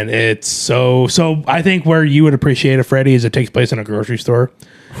 and it's so. I think where you would appreciate it, Freddie, is it takes place in a grocery store,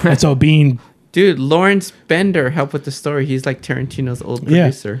 and so being Dude, Lawrence Bender helped with the story. He's like Tarantino's old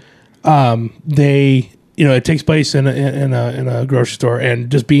producer. they it takes place in a grocery store, and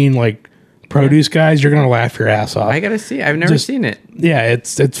just being like produce guys, you're gonna laugh your ass off. I gotta see. I've never seen it. Yeah,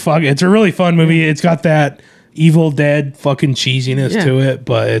 it's fun. It's a really fun movie. It's got that Evil Dead fucking cheesiness to it,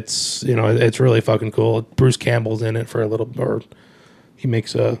 but it's it's really fucking cool. Bruce Campbell's in it for a little, or he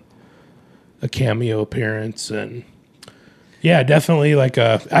makes a cameo appearance, and yeah, definitely like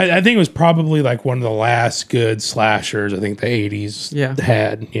I think it was probably like one of the last good slashers I think the 80s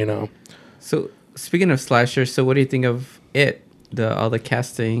had. So speaking of slashers, so what do you think of it? All the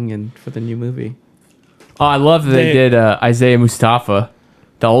casting and for the new movie. Oh, I love that they did Isaiah Mustafa,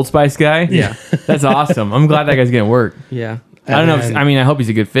 the Old Spice guy. Yeah. That's awesome. I'm glad that guy's getting work. Yeah. I don't know. I hope he's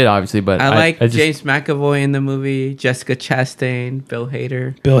a good fit, obviously, but I like I just, James McAvoy in the movie, Jessica Chastain, Bill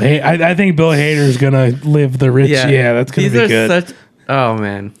Hader. I think Bill Hader's gonna live the rich. Yeah, that's gonna be good. Oh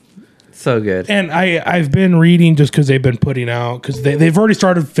man, so good. And I've been reading, just because they've been putting out, because they've already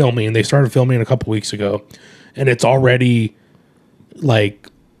started filming. They started filming a couple weeks ago, and it's already like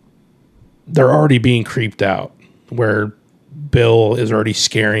they're already being creeped out, where Bill is already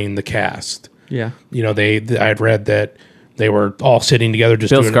scaring the cast. Yeah. I had read that They were all sitting together,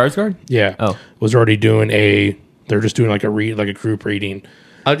 just Bill doing Skarsgård. Yeah. Oh. Was already doing they're just doing like a group reading.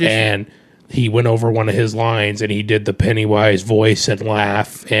 And he went over one of his lines and he did the Pennywise voice and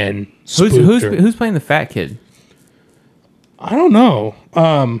laugh and Who's playing the fat kid? I don't know.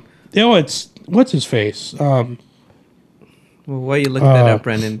 It's what's his face? Well, while you look that up,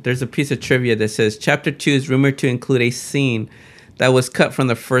 Brendan, there's a piece of trivia that says Chapter 2 is rumored to include a scene that was cut from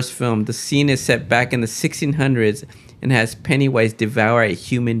the first film. The scene is set back in the 1600s and has Pennywise devour a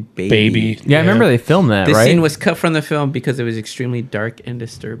human baby. Yeah, I remember they filmed that, This right? scene was cut from the film because it was extremely dark and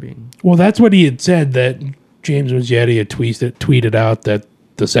disturbing. Well, that's what he had said, that James Muschietti had tweeted out that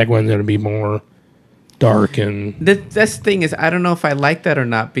the second one's going to be more dark and... That's the thing is, I don't know if I like that or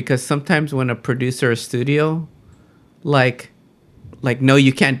not, because sometimes when a producer or studio, like, no,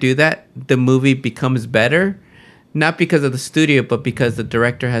 you can't do that, the movie becomes better. Not because of the studio, but because the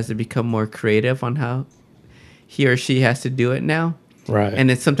director has to become more creative on how he or she has to do it now. Right. And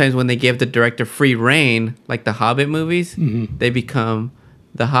it's sometimes when they give the director free reign, like the Hobbit movies, they become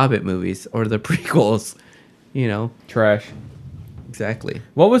the Hobbit movies or the prequels, Trash. Exactly.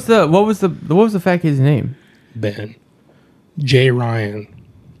 What was the fat kid's name? Ben. Jay Ryan.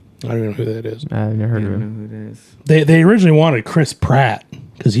 I don't know who that is. I've never heard of I don't him. know who it is. They originally wanted Chris Pratt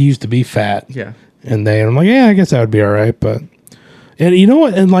because he used to be fat. Yeah. And I'm like, yeah, I guess that would be all right. But, and you know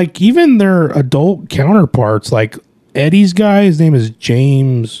what? And like even their adult counterparts, like Eddie's guy, his name is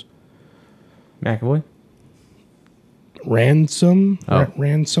James McAvoy? Ransom. Oh.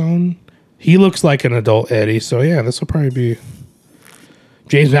 Ransom. He looks like an adult Eddie. So yeah, this will probably be.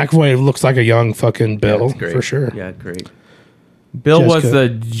 James McAvoy looks like a young fucking Bill for sure. Yeah, great. Bill was Jessica. the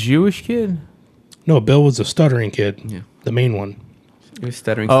Jewish kid? No, Bill was a stuttering kid. Yeah. The main one. He was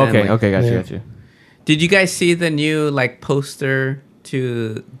stuttering. Oh, Stanley. okay, got you. Did you guys see the new poster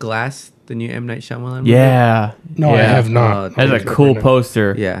to Glass, the new M. Night Shyamalan movie? Yeah. No, I have not. That's a cool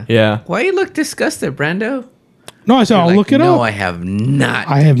poster. Yeah. Yeah. Why you look disgusted, Brando? No, I said I'll look it no, up. I have not.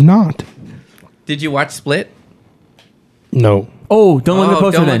 I have not. Did you watch Split? No. Oh, don't look at the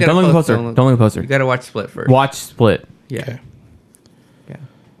poster then. Don't look at the poster. Don't look at the poster. You got to watch Split first. Watch Split. Yeah. Okay. Yeah.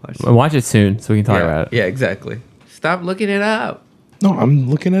 Watch it soon so we can talk about it. Yeah, exactly. Stop looking it up. No, I'm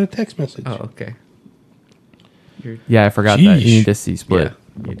looking at a text message. Oh, okay. Yeah, I forgot that. You Sheesh. need to see Split.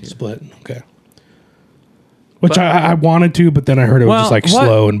 Yeah, you do. Split. Okay. Which I wanted to, but then I heard it was just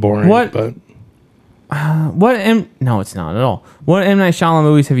slow and boring. What? But No, it's not at all. What M. Night Shyamalan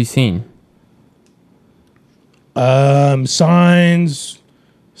movies have you seen? Signs,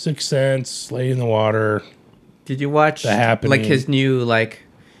 Sixth Sense, Lady in the Water. Did you watch The Happening. his new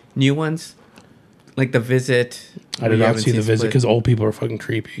ones? Like The Visit? I did You not haven't see seen The Visit Split? because old people are fucking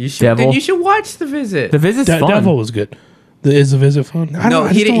creepy. You should. Then you should watch The Visit. The Visit's fun. Devil was good. Is The Visit fun? No,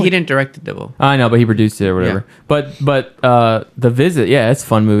 he didn't direct the Devil. I know, but he produced it or whatever. But The Visit, yeah, it's a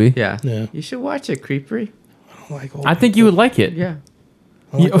fun movie. Yeah. Yeah. You should watch it, Creepery. I don't like old I think you would like it. Yeah.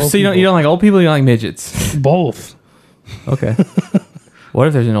 So you don't like old people? You don't like midgets? Both. Okay. What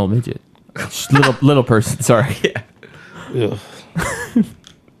if there's an old midget? Little person. Sorry. Ugh.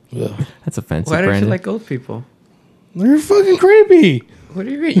 Ugh. That's offensive. Why don't Brandon. you like old people? They're fucking creepy. What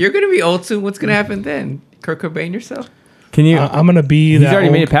do you mean? You're going to be old soon. What's going to happen then? Kurt Cobain yourself? Can you? I'm gonna be. He's that already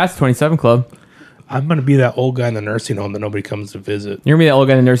old, made it past 27 Club. I'm gonna be that old guy in the nursing home that nobody comes to visit. You're gonna be that old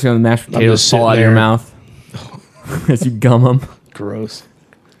guy in the nursing home. The mashed potatoes just fall out sitting of your there. mouth as you gum them. Gross.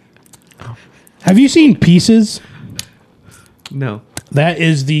 Have you seen Pieces? No. That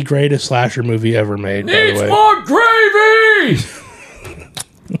is the greatest slasher movie ever made. By the way. more gravy.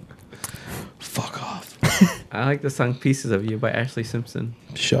 Fuck off. I like the song Pieces of You by Ashley Simpson.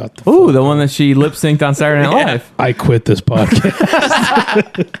 Shut the Ooh, the one that she lip synced on Saturday Night Live. I quit this podcast.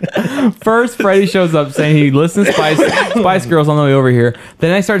 First, Freddie shows up saying he listens to Spice Girls on the way over here.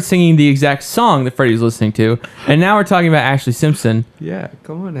 Then I start singing the exact song that Freddie was listening to. And now we're talking about Ashley Simpson. Yeah,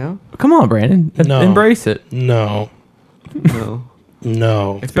 come on now. Come on, Brandon. No. Embrace it. No. No.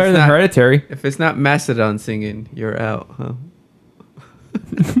 No. It's better than Hereditary. If it's not Mastodon singing, you're out, huh?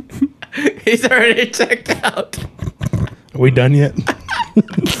 He's already checked out. Are we done yet?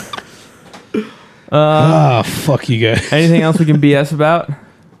 Fuck you guys. Anything else we can BS about?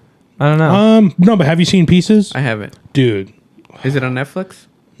 I don't know. No, but have you seen Pieces? I haven't. Dude. Is it on Netflix?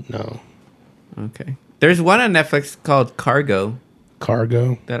 No. Okay. There's one on Netflix called Cargo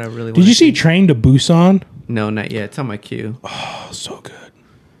Cargo. that I really want. Did you see Train to Busan? No, not yet. It's on my queue. Oh, so good.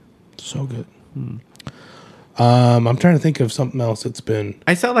 So good. I'm trying to think of something else that's been.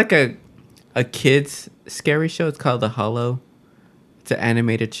 I saw like a kids scary show. It's called The Hollow. It's an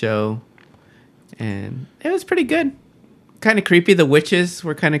animated show, and it was pretty good. Kind of creepy. The witches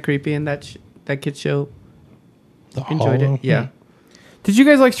were kind of creepy in that kids show. Enjoyed Hollow? it. Yeah, Did you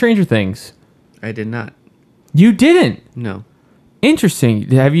guys like Stranger Things? I did not. You didn't. No, Interesting.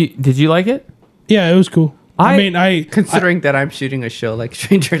 Did you like it? Yeah, it was cool. I mean, considering that I'm shooting a show like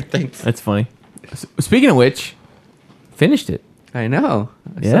Stranger Things. That's funny. Speaking of which, finished it. I know.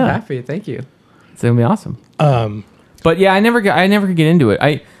 I'm so Yeah. happy. Thank you. It's gonna be awesome. But yeah, I never could get into it.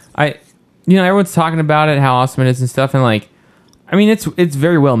 I everyone's talking about it, how awesome it is and stuff, and like, I mean, it's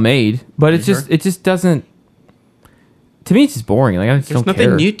very well made, but it just doesn't. To me, it's just boring. Like I just There's don't nothing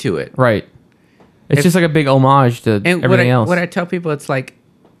care. new to it. Right. It's just like a big homage to And everything else. what I tell people, it's like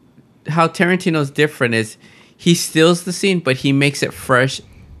how Tarantino's different is he steals the scene, but he makes it fresh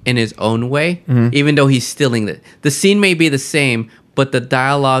in his own way, even though he's stealing it. The scene may be the same, but the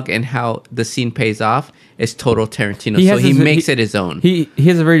dialogue and how the scene pays off is total Tarantino. So he makes it his own. He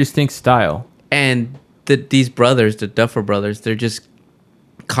has a very distinct style. And these brothers, the Duffer brothers, they're just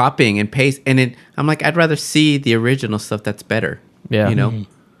copying and paste. And I'm like, I'd rather see the original stuff that's better. Yeah. You know?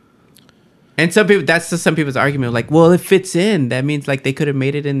 And some people, that's just some people's argument. Like, well, it fits in. That means like they could have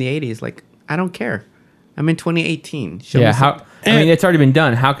made it in the 80s. Like, I don't care. I'm in 2018. Show me I mean, it's already been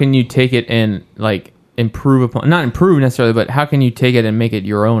done. How can you take it and like improve upon? Not improve necessarily, but how can you take it and make it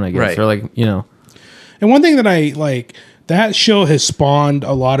your own? I guess, Right. or like And one thing that I like, that show has spawned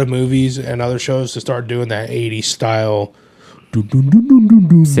a lot of movies and other shows to start doing that 80s style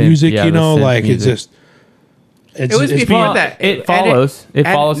music, yeah, you the know, synth like music. it's just. It was before that. It follows. It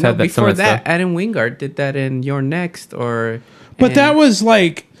follows had that some before of that that, stuff. Adam Wingard did that in You're Next, But that was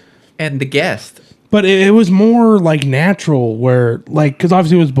like, and The Guest. but it was more like natural, where like, because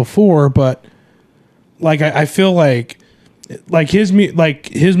obviously it was before, but like I feel like his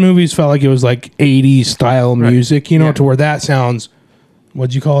movies felt like it was like 80s style music, you know, to where that sounds.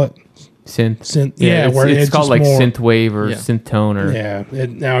 What'd you call it? Synth. Yeah, it's, where it's called just like more, synth wave or synth tone or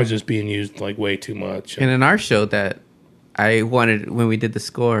now it's just being used like way too much. And in our show that I wanted, when we did the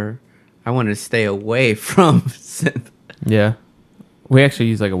score, I wanted to stay away from synth. Yeah. We actually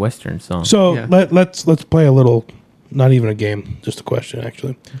use like a Western song. So let's play a little, not even a game, just a question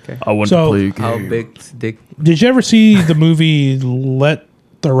actually. Okay. I want to play a game. How big dick? Did you ever see the movie Let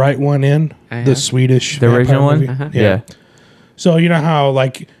the Right One In? The Swedish The original vampire one? movie? Yeah. So you know how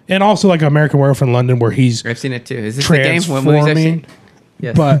like, and also like American Werewolf in London, where he's I've seen it too. Is this the game? What movies I've transforming? seen?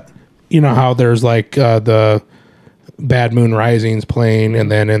 Yes. But you know how there's like the Bad Moon Rising's playing,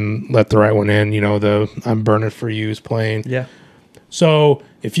 and then in Let the Right One In, you know, the I'm Burning for You is playing. Yeah. So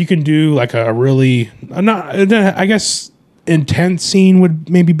if you can do like a really, I guess intense scene would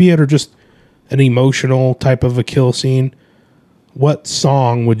maybe be it, or just an emotional type of a kill scene, what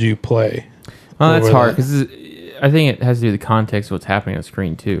song would you play? Oh, that's over hard that? because I think it has to do with the context of what's happening on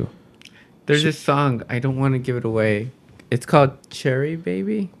screen too. There's this song, I don't want to give it away. It's called Cherry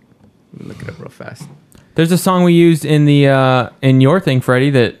Baby. Let me look it up real fast. There's a song we used in the in your thing, Freddie,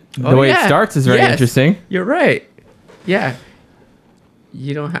 that the way it starts is very interesting. You're right. Yeah.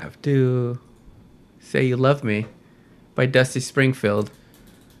 You Don't Have to Say You Love Me by Dusty Springfield.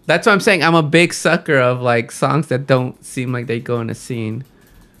 That's what I'm saying. I'm a big sucker of like songs that don't seem like they go in a scene,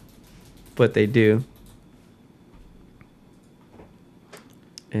 but they do.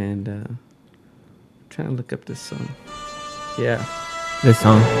 And I'm trying to look up this song. Yeah. This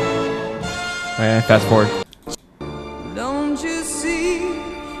song. All right, fast forward. Don't you see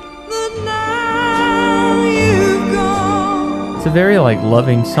the now you've gone? It's a very like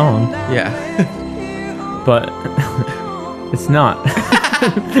loving song. Yeah. But it's not.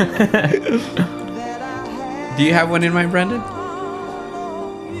 Do you have one in mind, Brendan?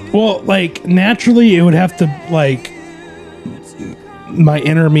 Well, like naturally, it would have to like my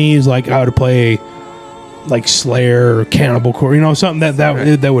inner me is like I would play like Slayer or Cannibal Corpse, you know, something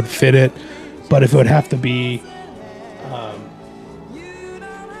that would fit it. But if it would have to be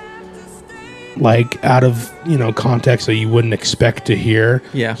like out of context that you wouldn't expect to hear,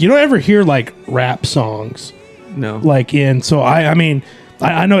 you don't ever hear like rap songs, no, like so I mean.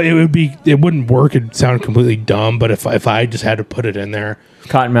 I know it wouldn't work. It'd sound completely dumb, but if I just had to put it in there,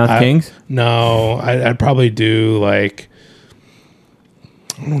 Cottonmouth Kings? No, I'd probably do like,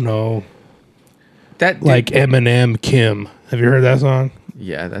 I don't know, like Eminem, Kim. Have you heard that song?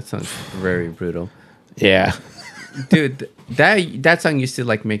 Yeah, that sounds very brutal. Yeah, dude, that song used to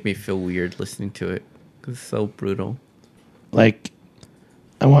like make me feel weird listening to it because it's so brutal. Like,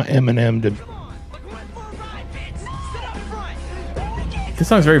 I want Eminem to. This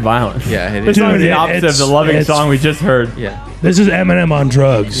song's very violent. Yeah, it This is. song is the opposite of the loving song we just heard. Yeah. This is Eminem on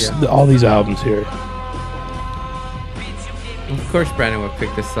drugs. Yeah. All these albums here. Of course, Brandon would pick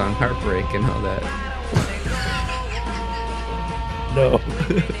this song, Heartbreak, and all that. No.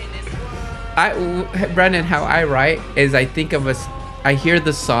 Brandon, how I write is I think of I hear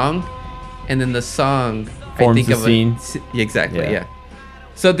the song, and then the song Forms I think the of scene. Exactly. Yeah. Yeah.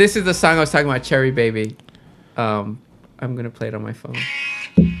 So this is the song I was talking about, Cherry Baby. I'm gonna play it on my phone.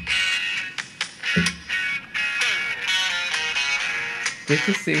 This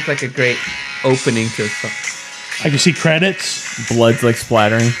just seems like a great opening to a song. I can see credits. Blood's like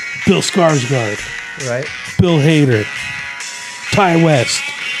splattering. Bill Skarsgård. Right. Bill Hader. Ty West.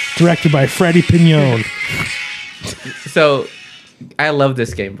 Directed by Freddie Pignon. So, I love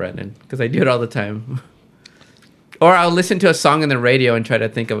this game, Brendan, because I do it all the time. Or I'll listen to a song on the radio and try to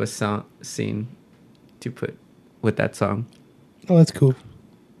think of a scene to put with that song. Oh, that's cool.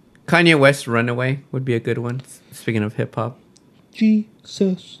 Kanye West Runaway would be a good one, speaking of hip-hop.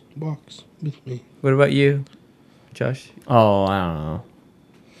 Jesus walks with me. What about you, Josh? Oh, I don't know.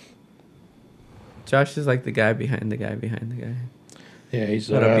 Josh is like the guy behind the guy behind the guy. Yeah, he's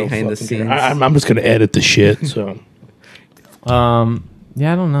behind the scenes. I'm just gonna edit the shit. So,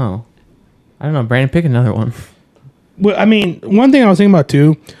 yeah, I don't know. Brandon, pick another one. Well, I mean, one thing I was thinking about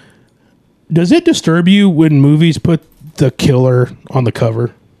too. Does it disturb you when movies put the killer on the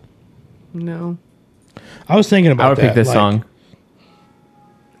cover? No. I was thinking about. I would pick this song.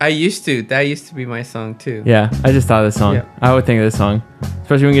 I used to. That used to be my song too. Yeah, I just thought of this song. Yeah. I would think of this song,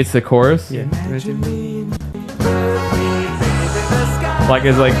 especially when it gets to the chorus. Yeah. Like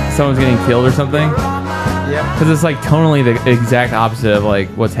it's like someone's getting killed or something. Yeah. Because it's like tonally the exact opposite of like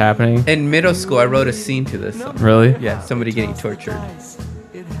what's happening. In middle school, I wrote a scene to this song. Really? Yeah. Somebody getting tortured.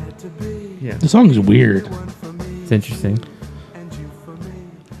 Yeah. The song is weird. It's interesting.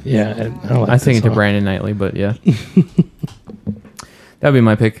 Yeah, I like I sing it to song. Brandon nightly, but yeah. That'd be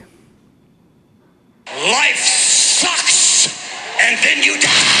my pick. Life sucks, and then you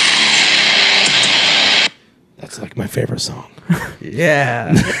die. That's like my favorite song.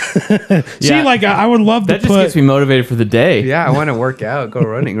 Yeah. See, like I would love to That just gets me motivated for the day. Yeah, I want to work out, go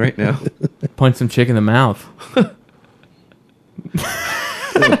running right now. Punch some chick in the mouth.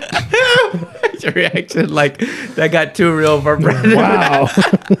 Your reaction, like that got too real for Brandon. Wow.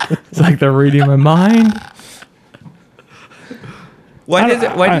 It's like they're reading my mind. Why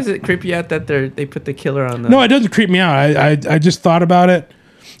does it creep you out that they put the killer on the? No, it doesn't creep me out. I just thought about it,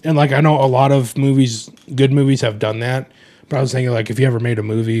 and like I know a lot of good movies have done that. But I was thinking, like, if you ever made a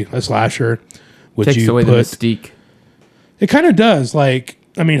movie, a slasher, would Takes you away put the mystique. It kind of does. Like,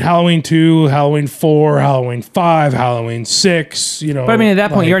 I mean, Halloween 2, Halloween 4, Halloween 5, Halloween 6. You know, But I mean, at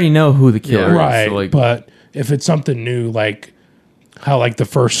that point, you already know who the killer is. right? So, like, but if it's something new, like how like the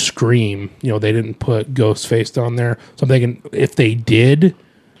first Scream, you know, they didn't put Ghostface on there. So I'm thinking, if they did,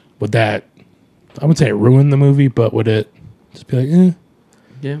 would that? I would say it ruined the movie, but would it just be like,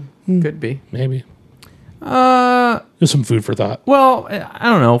 Yeah, could be. maybe. Just some food for thought. well, I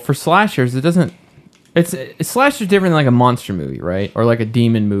don't know. For slashers, it doesn't. It's slashers different than like a monster movie, right? Or like a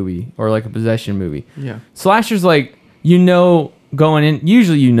demon movie, or like a possession movie. Yeah. Slashers, like going in.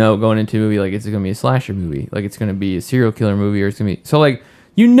 Usually, going into a movie like it's going to be a slasher movie, like it's going to be a serial killer movie, or it's going to be so like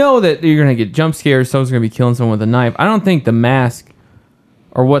that you're going to get jump scares. Someone's going to be killing someone with a knife. I don't think the mask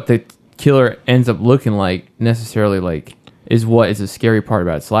or what the killer ends up looking like necessarily like is what is a scary part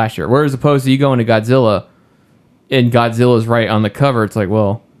about slasher. Whereas opposed to you go into Godzilla, and Godzilla's right on the cover, it's like,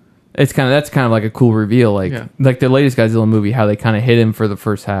 well, that's kind of like a cool reveal, like the latest Godzilla movie, how they kind of hid him for the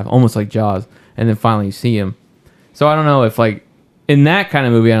first half, almost like Jaws, and then finally you see him. So I don't know if like in that kind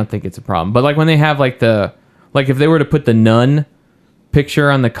of movie, I don't think it's a problem. But like when they have like if they were to put the nun picture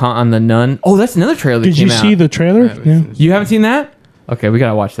on the nun, oh, that's another trailer that Did came you out. see the trailer? Yeah. You haven't seen that? Okay, we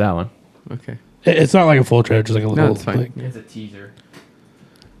gotta watch that one. Okay. It's not like a full trailer, just like a little. it's fine. Like, It's a teaser.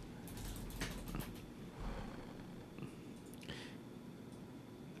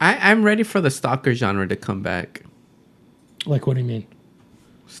 I'm ready for the stalker genre to come back. like, what do you mean?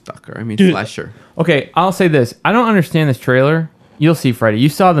 Stalker. I mean, Dude. slasher. Okay, I'll say this. I don't understand this trailer. You'll see, Friday. You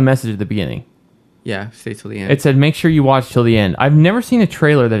saw the message at the beginning. Yeah, stay till the end. It said, make sure you watch till the end. I've never seen a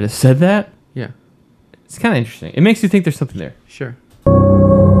trailer that has said that. Yeah. It's kind of interesting. It makes you think there's something there. Sure.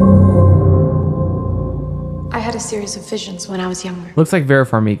 I had a series of visions when I was younger, Looks like Vera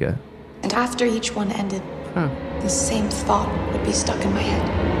Farmiga. and after each one ended, the same thought would be stuck in my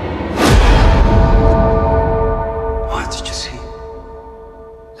head. What did you see?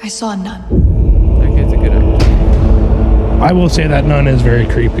 I saw a nun. That guy's a good actor. I will say that nun is very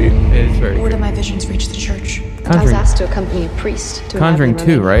creepy. It is very Word of my visions reached the church. I was Conjuring. asked to accompany a priest to Conjuring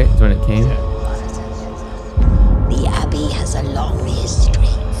 2, right? Is when it came. The Abbey has a long history.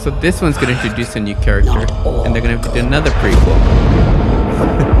 So this one's going to introduce a new character, and they're going to do another prequel.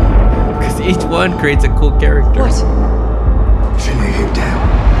 Because each one creates a cool character. What? She may hit down.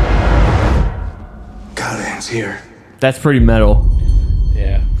 here. That's pretty metal.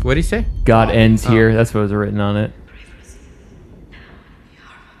 Yeah. What did he say? God ends here. That's what was written on it.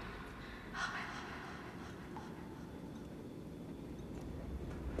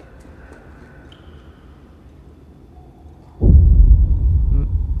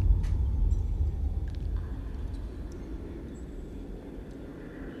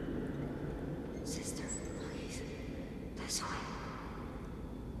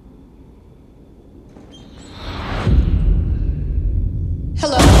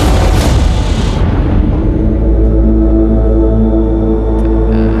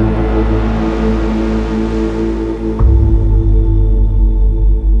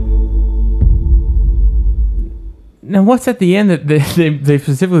 Now, what's at the end that they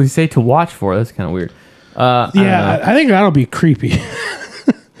specifically say to watch for? That's kind of weird. I think that'll be creepy.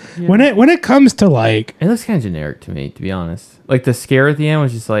 When it comes to like, it looks kind of generic to me, to be honest. Like the scare at the end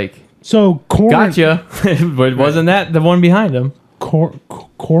was just like, so gotcha, but wasn't that the one behind him?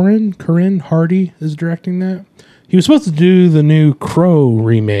 Corin Hardy is directing that. He was supposed to do the new Crow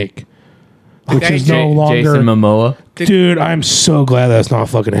remake, which is no longer Jason Momoa. Dude, I'm so glad that's not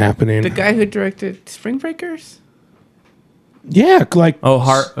fucking happening. The guy who directed Spring Breakers? Yeah, like Corin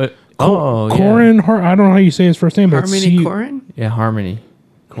Hart. I don't know how you say his first name, but Harmony Corin? Yeah, Harmony.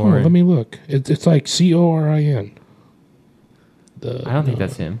 Oh, let me look. It's like Corin. I don't think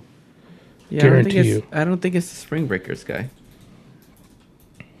that's him. Yeah, Guarantee you. I don't think it's the Spring Breakers guy.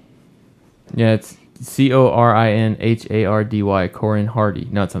 Yeah, it's CorinHardy. Corin Hardy.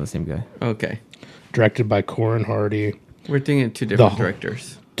 No, it's not the same guy. Okay. Directed by Corin Hardy. We're thinking of two different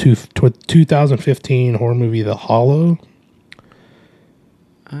directors. 2015 horror movie The Hollow.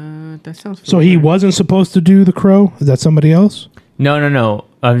 That sounds familiar. So he wasn't supposed to do The Crow? Is that somebody else? No.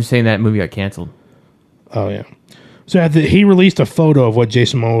 I'm just saying that movie got canceled. Oh, yeah. So he released a photo of what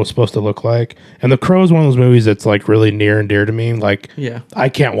Jason Momoa was supposed to look like. And The Crow is one of those movies that's like really near and dear to me. Like, yeah. I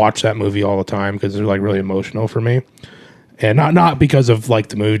can't watch that movie all the time because they're like really emotional for me. And not because of like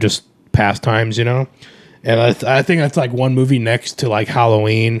the movie, just pastimes, you know? And I think that's like one movie next to like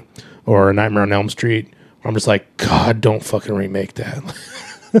Halloween or Nightmare on Elm Street. Where I'm just like, God, don't fucking remake that.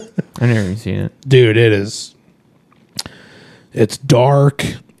 I've never even seen it. Dude, it is. It's dark.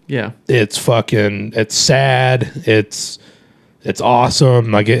 Yeah. It's sad. It's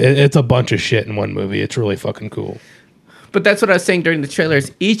awesome. Like it's a bunch of shit in one movie. It's really fucking cool. But that's what I was saying during the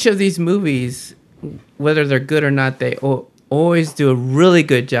trailers. Each of these movies, whether they're good or not, they always do a really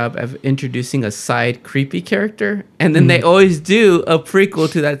good job of introducing a side creepy character, and then they always do a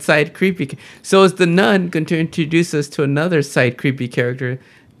prequel to that side creepy. So is The Nun going to introduce us to another side creepy character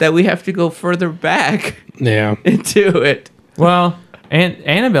that we have to go further back? Yeah. Into it. Well, and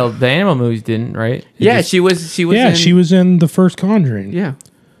Annabelle, the Annabelle movies didn't, right? She was. Yeah, she was in the first Conjuring. Yeah.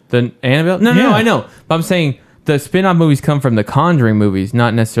 The Annabelle? No, I know. But I'm saying the spin-off movies come from the Conjuring movies,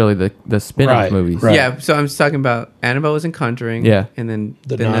 not necessarily the spin-off movies. Right. Yeah, so I'm just talking about Annabelle was in Conjuring. Yeah. And then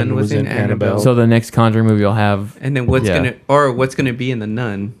The Nun was in Annabelle. So the next Conjuring movie will have... And then what's gonna be in The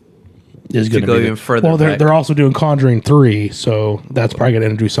Nun is going to go even further Well, back. they're also doing Conjuring 3, so that's probably going to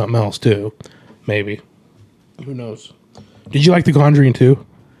introduce something else too. Maybe. Who knows? Did you like The Conjuring 2?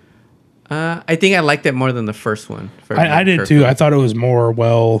 I think I liked it more than the first one. I did too. I thought it was more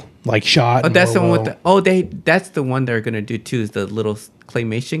shot. Oh, that's the one with the... that's the one they're going to do too, is the little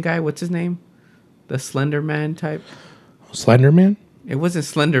claymation guy. What's his name? The Slender Man type? Slender Man? It wasn't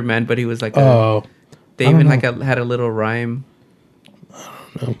Slender Man, but he was like they I even don't had a little rhyme.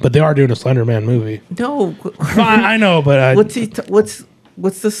 No, but they are doing a Slender Man movie. No. I know, but...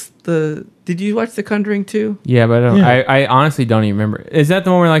 What's this? Did you watch The Conjuring 2? Yeah, but I honestly don't even remember. Is that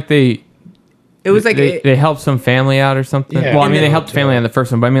the one where like they... It was like they helped some family out or something. Yeah, well, I mean, they helped family on the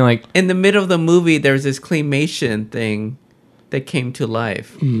first one, but I mean, like in the middle of the movie, there's this claymation thing that came to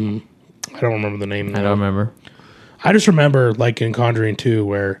life. I don't remember the name. I don't remember. I just remember like in Conjuring 2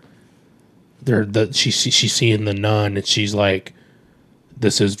 where she's seeing the nun and she's like,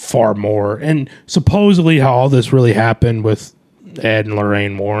 "This is far more." And supposedly, how all this really happened with Ed and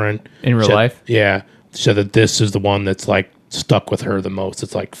Lorraine Warren in real life. Yeah, so that this is the one that's like stuck with her the most.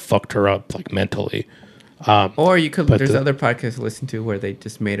 It's like fucked her up like mentally. Or you could. There's other podcasts to listen to where they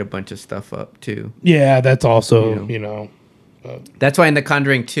just made a bunch of stuff up too. Yeah, that's also That's why in The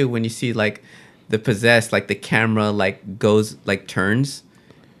Conjuring 2, when you see like the possessed, like the camera like goes like turns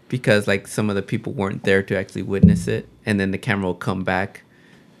because like some of the people weren't there to actually witness it, and then the camera will come back.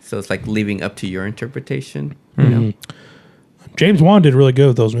 So it's like leaving up to your interpretation. You know? James Wan did really good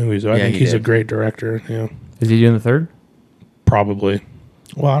with those movies. I think he's did. a great director. Yeah. Is he doing the third? Probably.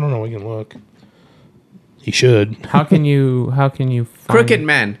 Well, I don't know. We can look. He should. How can you? Find Crooked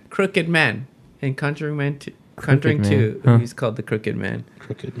Man, and Conjuring Man 2. Conjuring Man. 2. Huh. He's called the Crooked Man.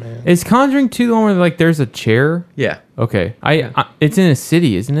 Crooked Man. Is Conjuring 2 the one where like there's a chair? Yeah. Okay. I it's in a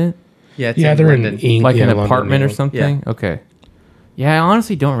city, isn't it? Yeah, it's Yeah, they're in London. Like yeah, an London, apartment or yeah. something? Okay. Yeah, I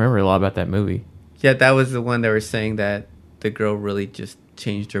honestly don't remember a lot about that movie. Yeah, that was the one that were saying that the girl really just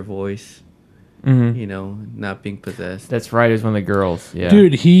changed her voice. Mhm. You know, not being possessed. That's right, it's one of the girls. Yeah.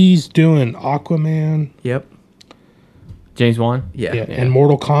 Dude, he's doing Aquaman. Yep. James Wan? Yeah. And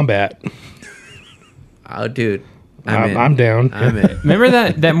Mortal Kombat. Oh, dude. I'm down. I'm in. Remember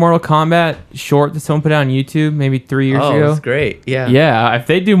that Mortal Kombat short that someone put out on YouTube maybe 3 years Oh, ago? it's great. Yeah. Yeah, if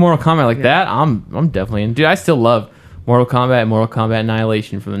they do Mortal Kombat like that, I'm definitely in. Dude, I still love Mortal Kombat and Mortal Kombat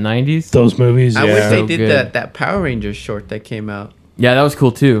Annihilation from the 90s. Those movies, I wish yeah. they So did good. that Power Rangers short that came out Yeah, that was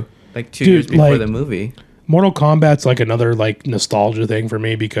cool too. like 2 Dude, years before like- the movie. Mortal Kombat's like another like nostalgia thing for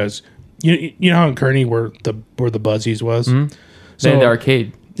me because you know how in Kearney where the Buzzies was. Mhm. They had the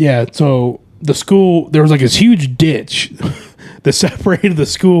arcade. Yeah, so the school there was like this huge ditch that separated the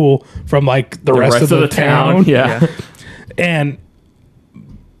school from like the rest of the town. Yeah. And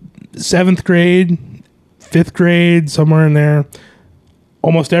 7th grade, 5th grade, somewhere in there,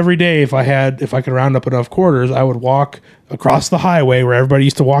 almost every day if I could round up enough quarters, I would walk across the highway where everybody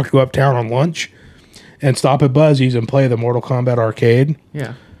used to walk to go uptown on lunch and stop at Buzzies and play the Mortal Kombat arcade.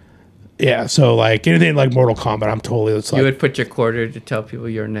 Yeah. Yeah, so like anything like Mortal Kombat, I'm totally it's like You would put your quarter to tell people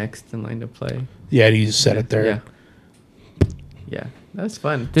you're next in line to play. yeah, you just set it there. Yeah. Yeah. That's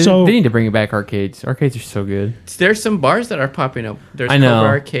fun. They need to bring back arcades. Arcades are so good. There's some bars that are popping up. There's I know. Cobra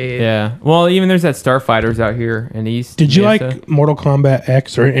Arcade. Yeah. Well, even there's that Starfighters out here in East. Did you Mesa. like Mortal Kombat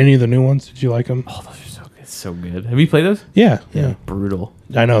X or any of the new ones? Did you like them? Oh, those are so good. It's so good. Have you played those? Yeah. Brutal.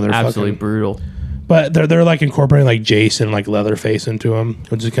 I know they're absolutely fucking, brutal. but they're like incorporating like Jason, like Leatherface into them,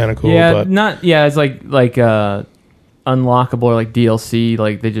 which is kind of cool. Yeah, but it's like unlockable or like DLC.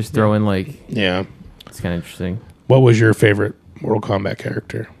 Like they just throw in like yeah, it's kind of interesting. what was your favorite Mortal Kombat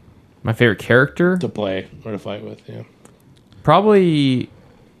character My favorite character to play or to fight with? Yeah, probably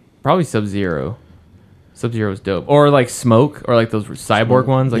Sub-Zero. Sub-Zero was dope, or like Smoke, or like those cyborg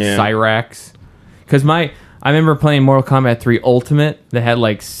ones, like Yeah. Cyrax. Because I remember playing Mortal Kombat 3 Ultimate that had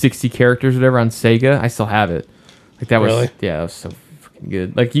like 60 characters or whatever on Sega. I still have it. Like that Really? that was so freaking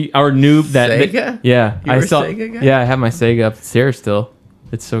good. Like our noob Sega? yeah, You were a Sega guy? Yeah, I have my Sega upstairs still.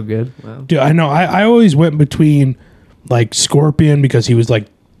 It's so good. Wow. dude, I know. I always went between like Scorpion because he was like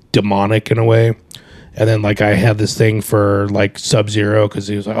demonic in a way, and then like I had this thing for like Sub-Zero because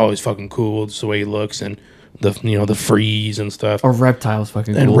he was like, oh, he's fucking cool, just the way he looks and the freeze and stuff. Or Reptile's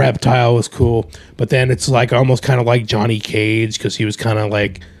fucking And cool. Reptile was cool, but then it's like almost kind of like Johnny Cage because he was kind of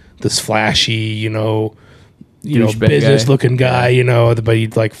like this flashy, Douchebag business guy. looking guy, but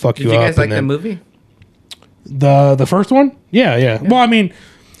he'd like fuck Did you you up. guys like and the then movie? the first one? Yeah. Well, I mean,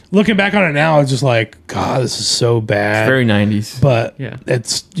 looking back on it now, it's just like, God, this is so bad. It's very 90s. But Yeah.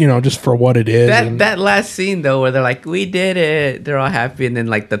 it's just for what it is. That and- that last scene though, where they're like, "We did it!" They're all happy, and then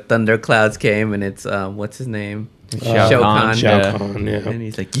like the thunderclouds came, and it's what's his name? Shao Kahn. Shao Yeah. Kahn, yeah. And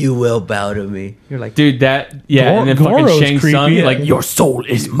he's like, "You will bow to me." You're like, Dude, and then Goro's fucking Shang Tsung, creepy. like your soul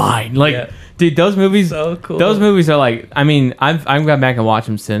is mine. Like, Yeah. dude, those movies, So cool. Those movies are like, I mean, I've gone back and watched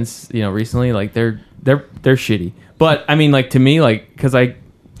them since recently. Like, they're shitty, but I mean, like to me, like because I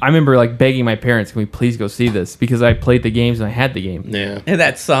remember like begging my parents, can we please go see this because I played the games and I had the game. yeah. and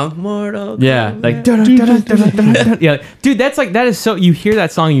that song, Mortal. Yeah, Kombat. like dun-dun-dun-dun-dun-dun-dun. Yeah, dude, that's so you hear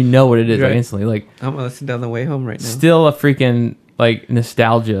that song, you know what it is like Right. instantly. Like, I'm gonna listen down the way home right now. still a freaking like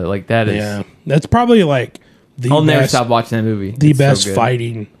nostalgia. Like that is. Yeah. That's probably like the I'll never best, stop watching that movie. the It's so best good.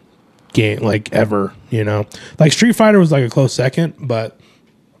 fighting game like ever, Like Street Fighter was like a close second, but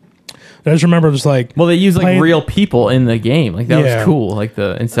I just remember just like Well, they use like playing- real people in the game. Like that Yeah. was cool. Like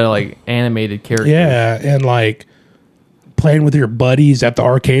instead of like animated characters. yeah, and like playing with your buddies at the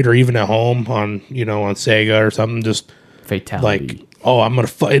arcade or even at home on on Sega or something, just Fatality. like, oh, I'm gonna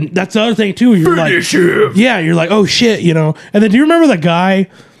fight. And that's the other thing too. You're like, yeah, you're like, oh shit, And then do you remember the guy,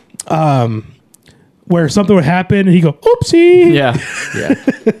 where something would happen and he go, oopsie, Yeah. Yeah.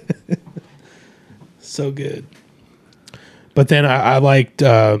 so good. But then I liked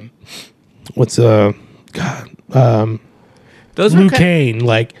what's Those were Liu kind Kane,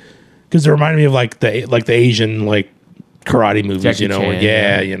 like because it reminded me of like the Asian like karate movies, Jackie Chan,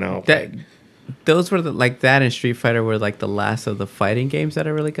 yeah. that. Those were like that and Street Fighter were like the last of the fighting games that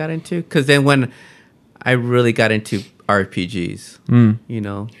I really got into. Because then when I really got into RPGs,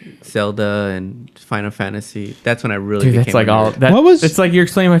 Zelda and Final Fantasy, that's when I really Dude, became that's like a all nerd. that. What was- It's like you're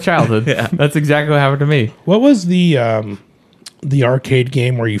explaining my childhood. Yeah. That's exactly what happened to me. What was the arcade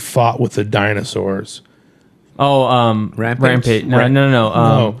game where you fought with the dinosaurs? Oh, Rampage? No.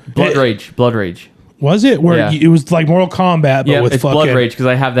 No. Blood Rage. Blood Rage. Was it where it was like Mortal Kombat, but with it's fucking Blood Rage because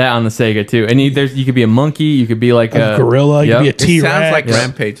I have that on the Sega too. And you could be a monkey, you could be like a gorilla, you could be a T-Rex. It sounds like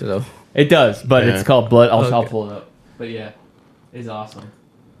Rampage though. It does, but Yeah. it's called Blood. I'll pull it up. But yeah, it's awesome.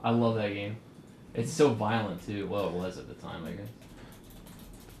 I love that game. It's so violent too. Well, it was at the time, I guess.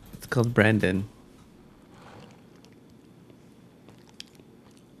 It's called Brandon.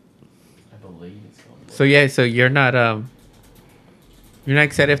 I believe it's called. So yeah, so you're not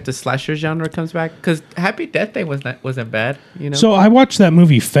excited if the slasher genre comes back? Because Happy Death Day wasn't bad, you know. So I watched that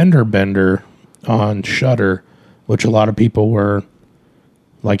movie Fender Bender on Shudder, which a lot of people were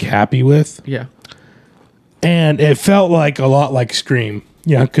like happy with. Yeah. And it felt like a lot like Scream.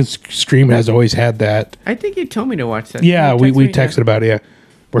 Yeah, because Scream has always had that. I think you told me to watch that. Yeah, we texted about it, yeah.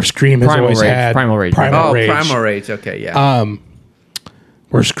 Where Scream has always had Primal Rage. Primal Rage, okay, yeah.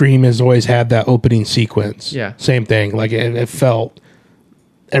 Where Scream has always had that opening sequence. Yeah. Same thing. Like it felt,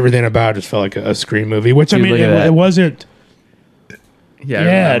 everything about it just felt like a Scream movie, which Dude, I mean, it wasn't.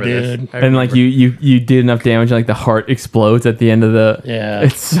 Yeah, dude. And like you did enough damage, and like the heart explodes at the end of the. Yeah.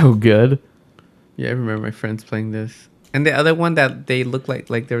 It's so good. Yeah, I remember my friends playing this. And the other one that they looked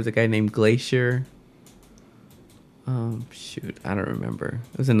like there was a guy named Glacier. Shoot, I don't remember.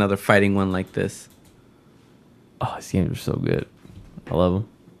 It was another fighting one like this. Oh, these games are so good. I love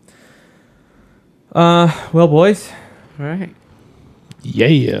them. Well, boys. All right. Yeah.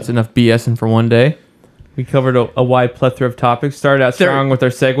 It's enough BSing for one day. We covered a wide plethora of topics. Started out strong with our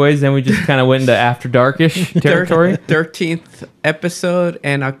segues, then we just kind of went into after darkish territory. 13th episode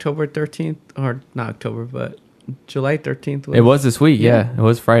and October 13th, or not October, but July 13th. It was this week, yeah. It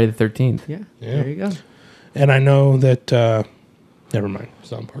was Friday the 13th. Yeah, there you go. And I know that, never mind,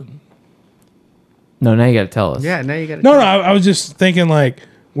 it's not important. No, now you got to tell us. Yeah, now you got to No, I was just thinking like,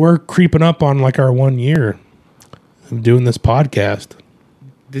 we're creeping up on like our 1 year of doing this podcast.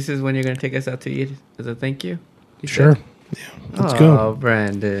 This is when you're going to take us out to eat as a thank you? Sure. Yeah, let's go. Oh,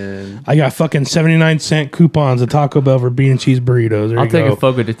 Brandon. I got fucking 79-cent coupons at Taco Bell for bean and cheese burritos. There I'll you take go. a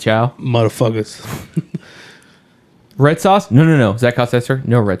Fogo de Chao. Motherfuckers. Red sauce? No. Does that cost extra?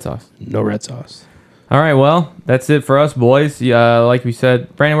 No red sauce. No red sauce. All right, well, that's it for us, boys. Like we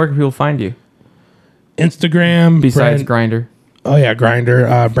said, Brandon, where can people find you? Instagram. Besides Grindr. Oh, yeah,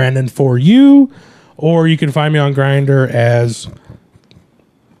 Grindr. Brandon for you. Or you can find me on Grindr as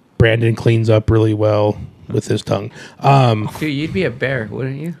Brandon cleans up really well with his tongue. Dude, you'd be a bear,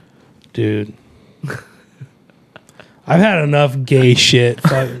 wouldn't you? Dude. I've had enough gay shit.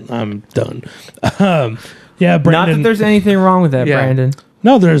 I'm done. Yeah, Brandon. Not that there's anything wrong with that, Brandon.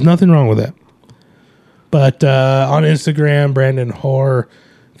 No, there's nothing wrong with that. But on Instagram, Brandon Horror,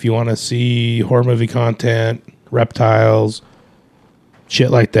 if you want to see horror movie content, reptiles, shit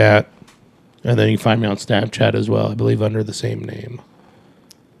like that. And then you can find me on Snapchat as well, I believe under the same name.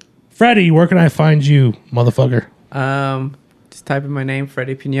 Freddie, where can I find you, motherfucker? Just type in my name,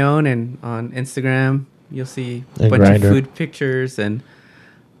 Freddie Pignon, and on Instagram you'll see a And bunch Grindr. of food pictures and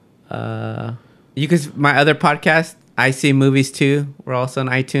you can my other podcast, I See Movies Too. We're also on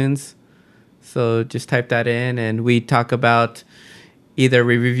iTunes, so just type that in, and we talk about either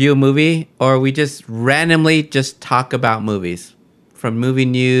we review a movie or we just randomly just talk about movies, from movie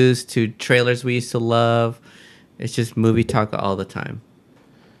news to trailers we used to love. It's just movie talk all the time.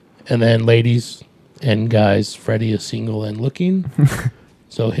 And then, ladies and guys, Freddie is single and looking.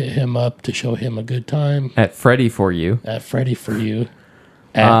 So hit him up to show him a good time. At Freddie for you. At Freddie for you.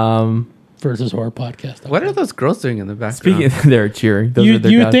 At Versus Horror Podcast. What are those girls doing in the background? Speaking of, they're cheering. Those are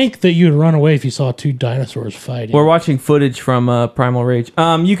their You'd guys. think that you'd run away if you saw two dinosaurs fighting. We're watching footage from Primal Rage.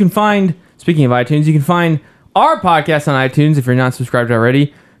 You can find, speaking of iTunes, you can find our podcast on iTunes if you're not subscribed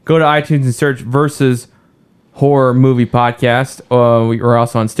already. Go to iTunes and search Versus Horror Movie Podcast. We're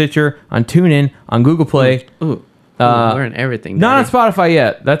also on Stitcher, on TuneIn, on Google Play. Ooh, we're on everything. Not on Daddy. Spotify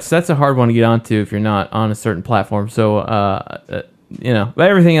yet. That's a hard one to get onto if you're not on a certain platform. So, but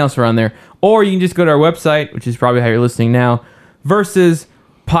everything else are on there. Or you can just go to our website, which is probably how you're listening now,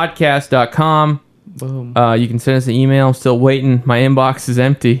 versuspodcast.com. Boom. You can send us an email. I'm still waiting. My inbox is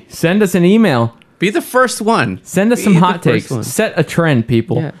empty. Send us an email. Be the first one. Send us Be some the hot first takes. one. Set a trend,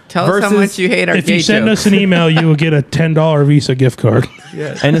 people. Yeah. Tell us how much you hate our If gay you send jokes. us an email, you will get a $10 Visa gift card.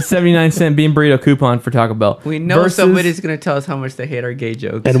 And a 79-cent bean burrito coupon for Taco Bell. We know somebody's going to tell us how much they hate our gay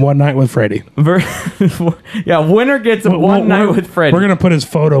jokes. And One Night with Freddie. Yeah, winner gets a one night with Freddie. We're going to put his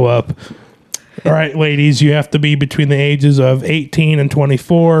photo up. All right, ladies, you have to be between the ages of 18 and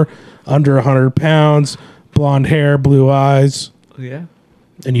 24, under 100 pounds, blonde hair, blue eyes. Yeah.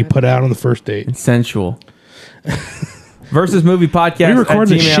 And you put out on the first date. It's sensual. Versus Movie Podcast. We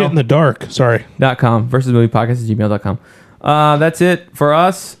recorded this shit in the dark. Sorry. .com. Versus Movie Podcast at gmail.com. That's it for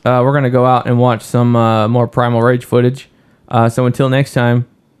us. We're going to go out and watch some more Primal Rage footage. So until next time,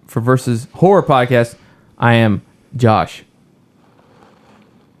 for Versus Horror Podcast, I am Josh.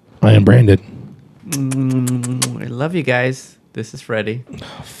 I am Brandon. I love you guys. This is Freddie.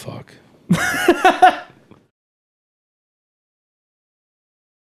 Oh, fuck.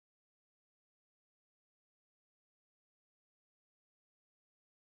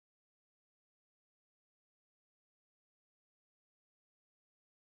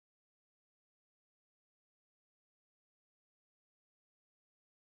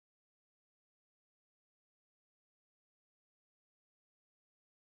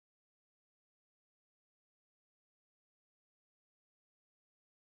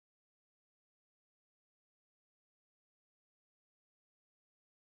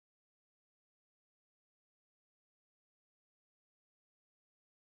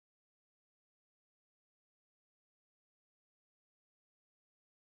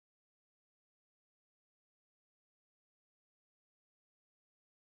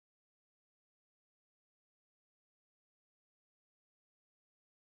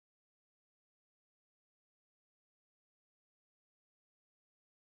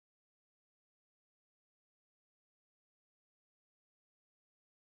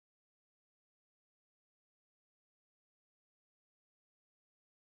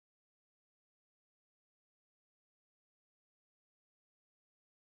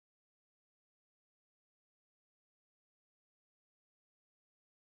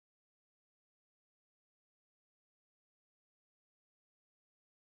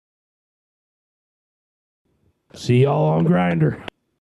 See y'all on Grindr.